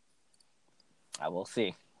 I will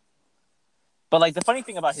see. But like the funny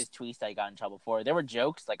thing about his tweets that he got in trouble for, there were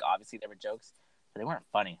jokes. Like obviously there were jokes, but they weren't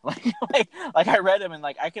funny. Like I read them and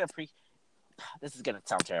like I can appreciate. This is gonna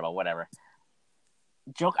sound terrible. Whatever.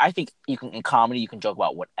 Joke. I think in comedy you can joke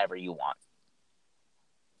about whatever you want.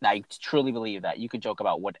 Now I truly believe that you can joke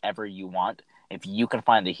about whatever you want if you can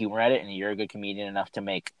find the humor at it, and you're a good comedian enough to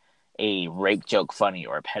make a rape joke funny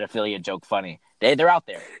or a pedophilia joke funny. They're out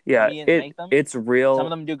there. Yeah, it's real. Some of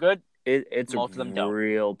them do good. It's most of them don't.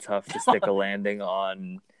 Real tough to stick a landing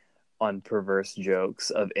on perverse jokes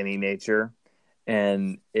of any nature,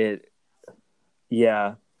 and not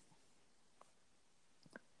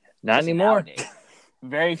just anymore. Nowadays.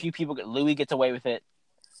 Very few people. Louis gets away with it.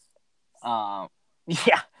 He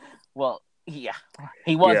was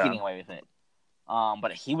getting away with it.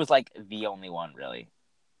 But he was like the only one really.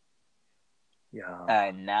 Yeah.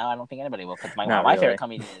 And now I don't think anybody will, because my favorite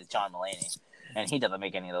comedian is John Mulaney, and he doesn't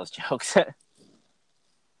make any of those jokes.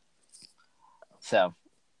 So,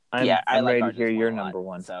 I'm I like ready to hear your number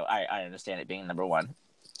 1. So I understand it being number 1.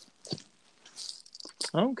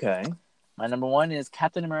 Okay. My number 1 is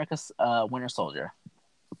Captain America's Winter Soldier.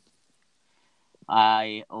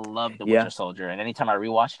 I love the Winter Soldier, and anytime I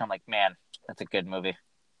rewatch it, I'm like, man, that's a good movie.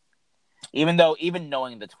 Even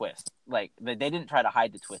knowing the twist, like they didn't try to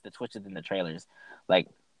hide the twist. The twist is in the trailers. Like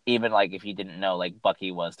even like if you didn't know, like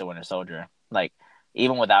Bucky was the Winter Soldier. Like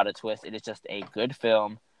even without a twist, it is just a good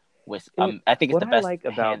film. With I think it's the best. What I like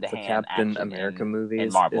about the Captain America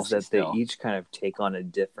movies is that they each kind of take on a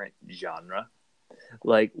different genre.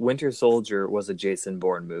 Like Winter Soldier was a Jason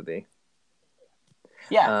Bourne movie.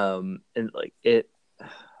 Yeah. And like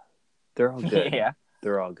they're all good. Yeah.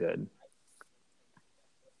 They're all good.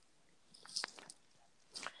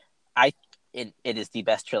 It is the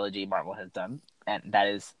best trilogy Marvel has done, and that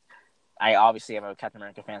is, I obviously am a Captain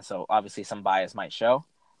America fan, so obviously some bias might show,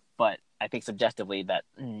 but I think subjectively that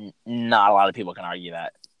not a lot of people can argue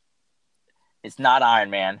that. It's not Iron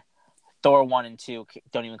Man. Thor 1 and 2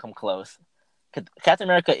 don't even come close. Captain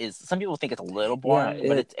America is, some people think it's a little boring,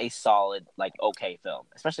 but it's a solid, like, okay film,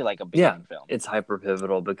 especially like a beginning film. It's hyper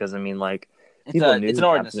pivotal because I mean, like, It's people knew an who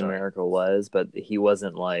origin Captain story. America was, but he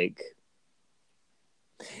wasn't like,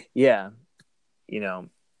 yeah, you know,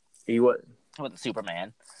 he was with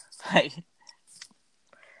Superman.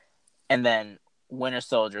 And then Winter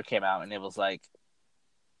Soldier came out, and it was like,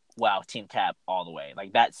 wow, Team Cap all the way.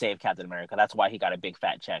 Like, that saved Captain America. That's why he got a big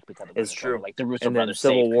fat check, because of It's Winter true. Soldier. Like, the Russo and then brothers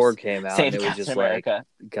Civil saved, War came out, and saved it was Captain just America.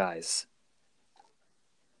 like, guys,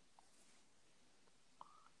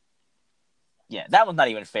 yeah, that was not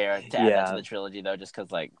even fair to add that to the trilogy, though, just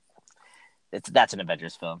because, like, that's an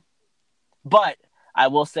Avengers film. But I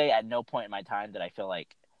will say, at no point in my time did I feel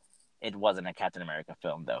like it wasn't a Captain America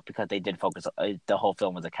film, though, because they did focus. The whole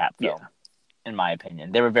film was a Cap film, in my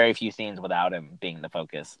opinion. There were very few scenes without him being the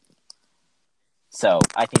focus. So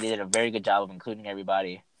I think they did a very good job of including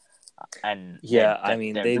everybody. And I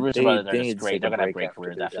mean, the Russo brothers are just great. They're gonna have great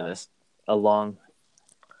careers after this.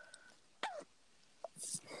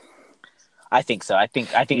 I think so. I think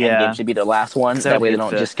Endgame should be the last one. That way they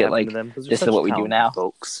don't just get like, this is what we do now,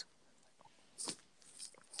 folks.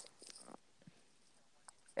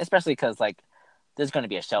 Especially because, like, there's going to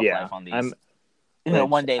be a shelf life on these.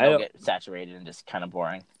 One day they'll get saturated and just kind of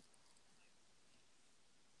boring.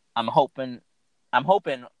 I'm hoping.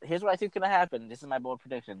 Here's what I think is going to happen. This is my bold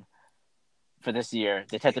prediction for this year.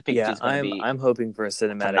 Detective Pikachu is going to be. I'm hoping for a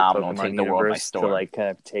cinematic phenomenal, Pokemon take the world by universe to storm. like kind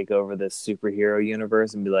of take over this superhero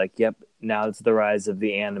universe and be like, yep, now it's the rise of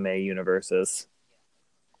the anime universes.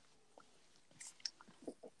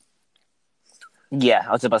 Yeah,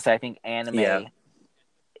 I was about to say, I think anime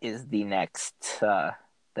is the next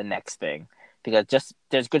thing, because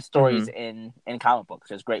there's good stories in comic books.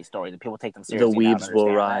 There's great stories, and people take them seriously. The weebs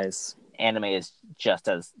will rise. Anime is just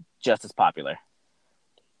as popular.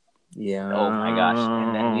 Yeah. Oh my gosh!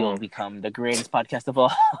 And then we will become the greatest podcast of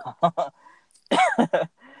all.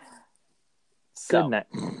 So, good night.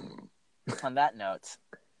 On that note,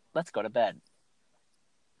 let's go to bed.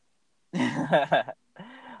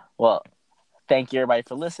 Well, thank you everybody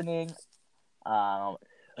for listening.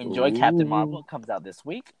 Enjoy Captain Marvel. It comes out this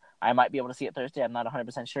week. I might be able to see it Thursday. I'm not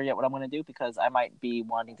 100% sure yet what I'm going to do, because I might be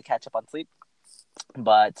wanting to catch up on sleep.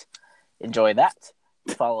 But enjoy that.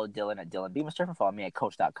 Follow Dylan at Dylan Beamersurfer. Follow me at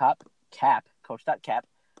coach.cap.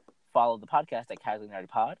 Follow the podcast at Casually Nerdy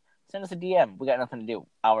Pod. Send us a DM. We got nothing to do.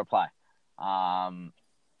 I'll reply.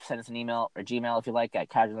 Send us an email or Gmail if you like at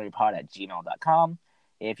casualnerdypod@gmail.com.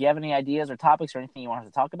 If you have any ideas or topics or anything you want us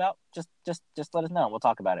to talk about, just let us know. We'll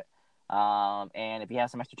talk about it. And if you have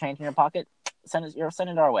some extra change in your pocket, send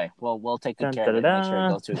it our way. We'll take good care of it. Make sure it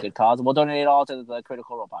goes to a good cause. We'll donate it all to the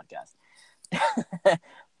Critical Role podcast.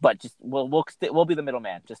 But just we'll be the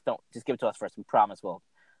middleman. Just give it to us first. We promise we'll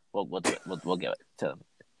do it. We'll give it to them.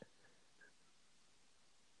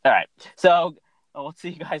 All right. So we'll see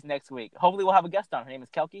you guys next week. Hopefully we'll have a guest on. Her name is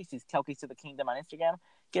Kelky. She's Kelky to the Kingdom on Instagram.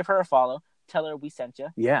 Give her a follow. Tell her we sent you.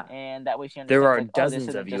 Yeah. And that way she understands. There are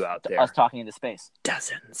dozens of you out there. Us talking into space.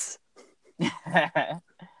 Dozens.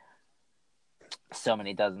 So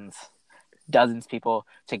many dozens. Dozens, people.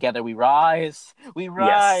 Together we rise. We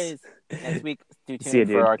rise. Yes. Next week, stay tuned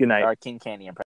for our King Candy impression.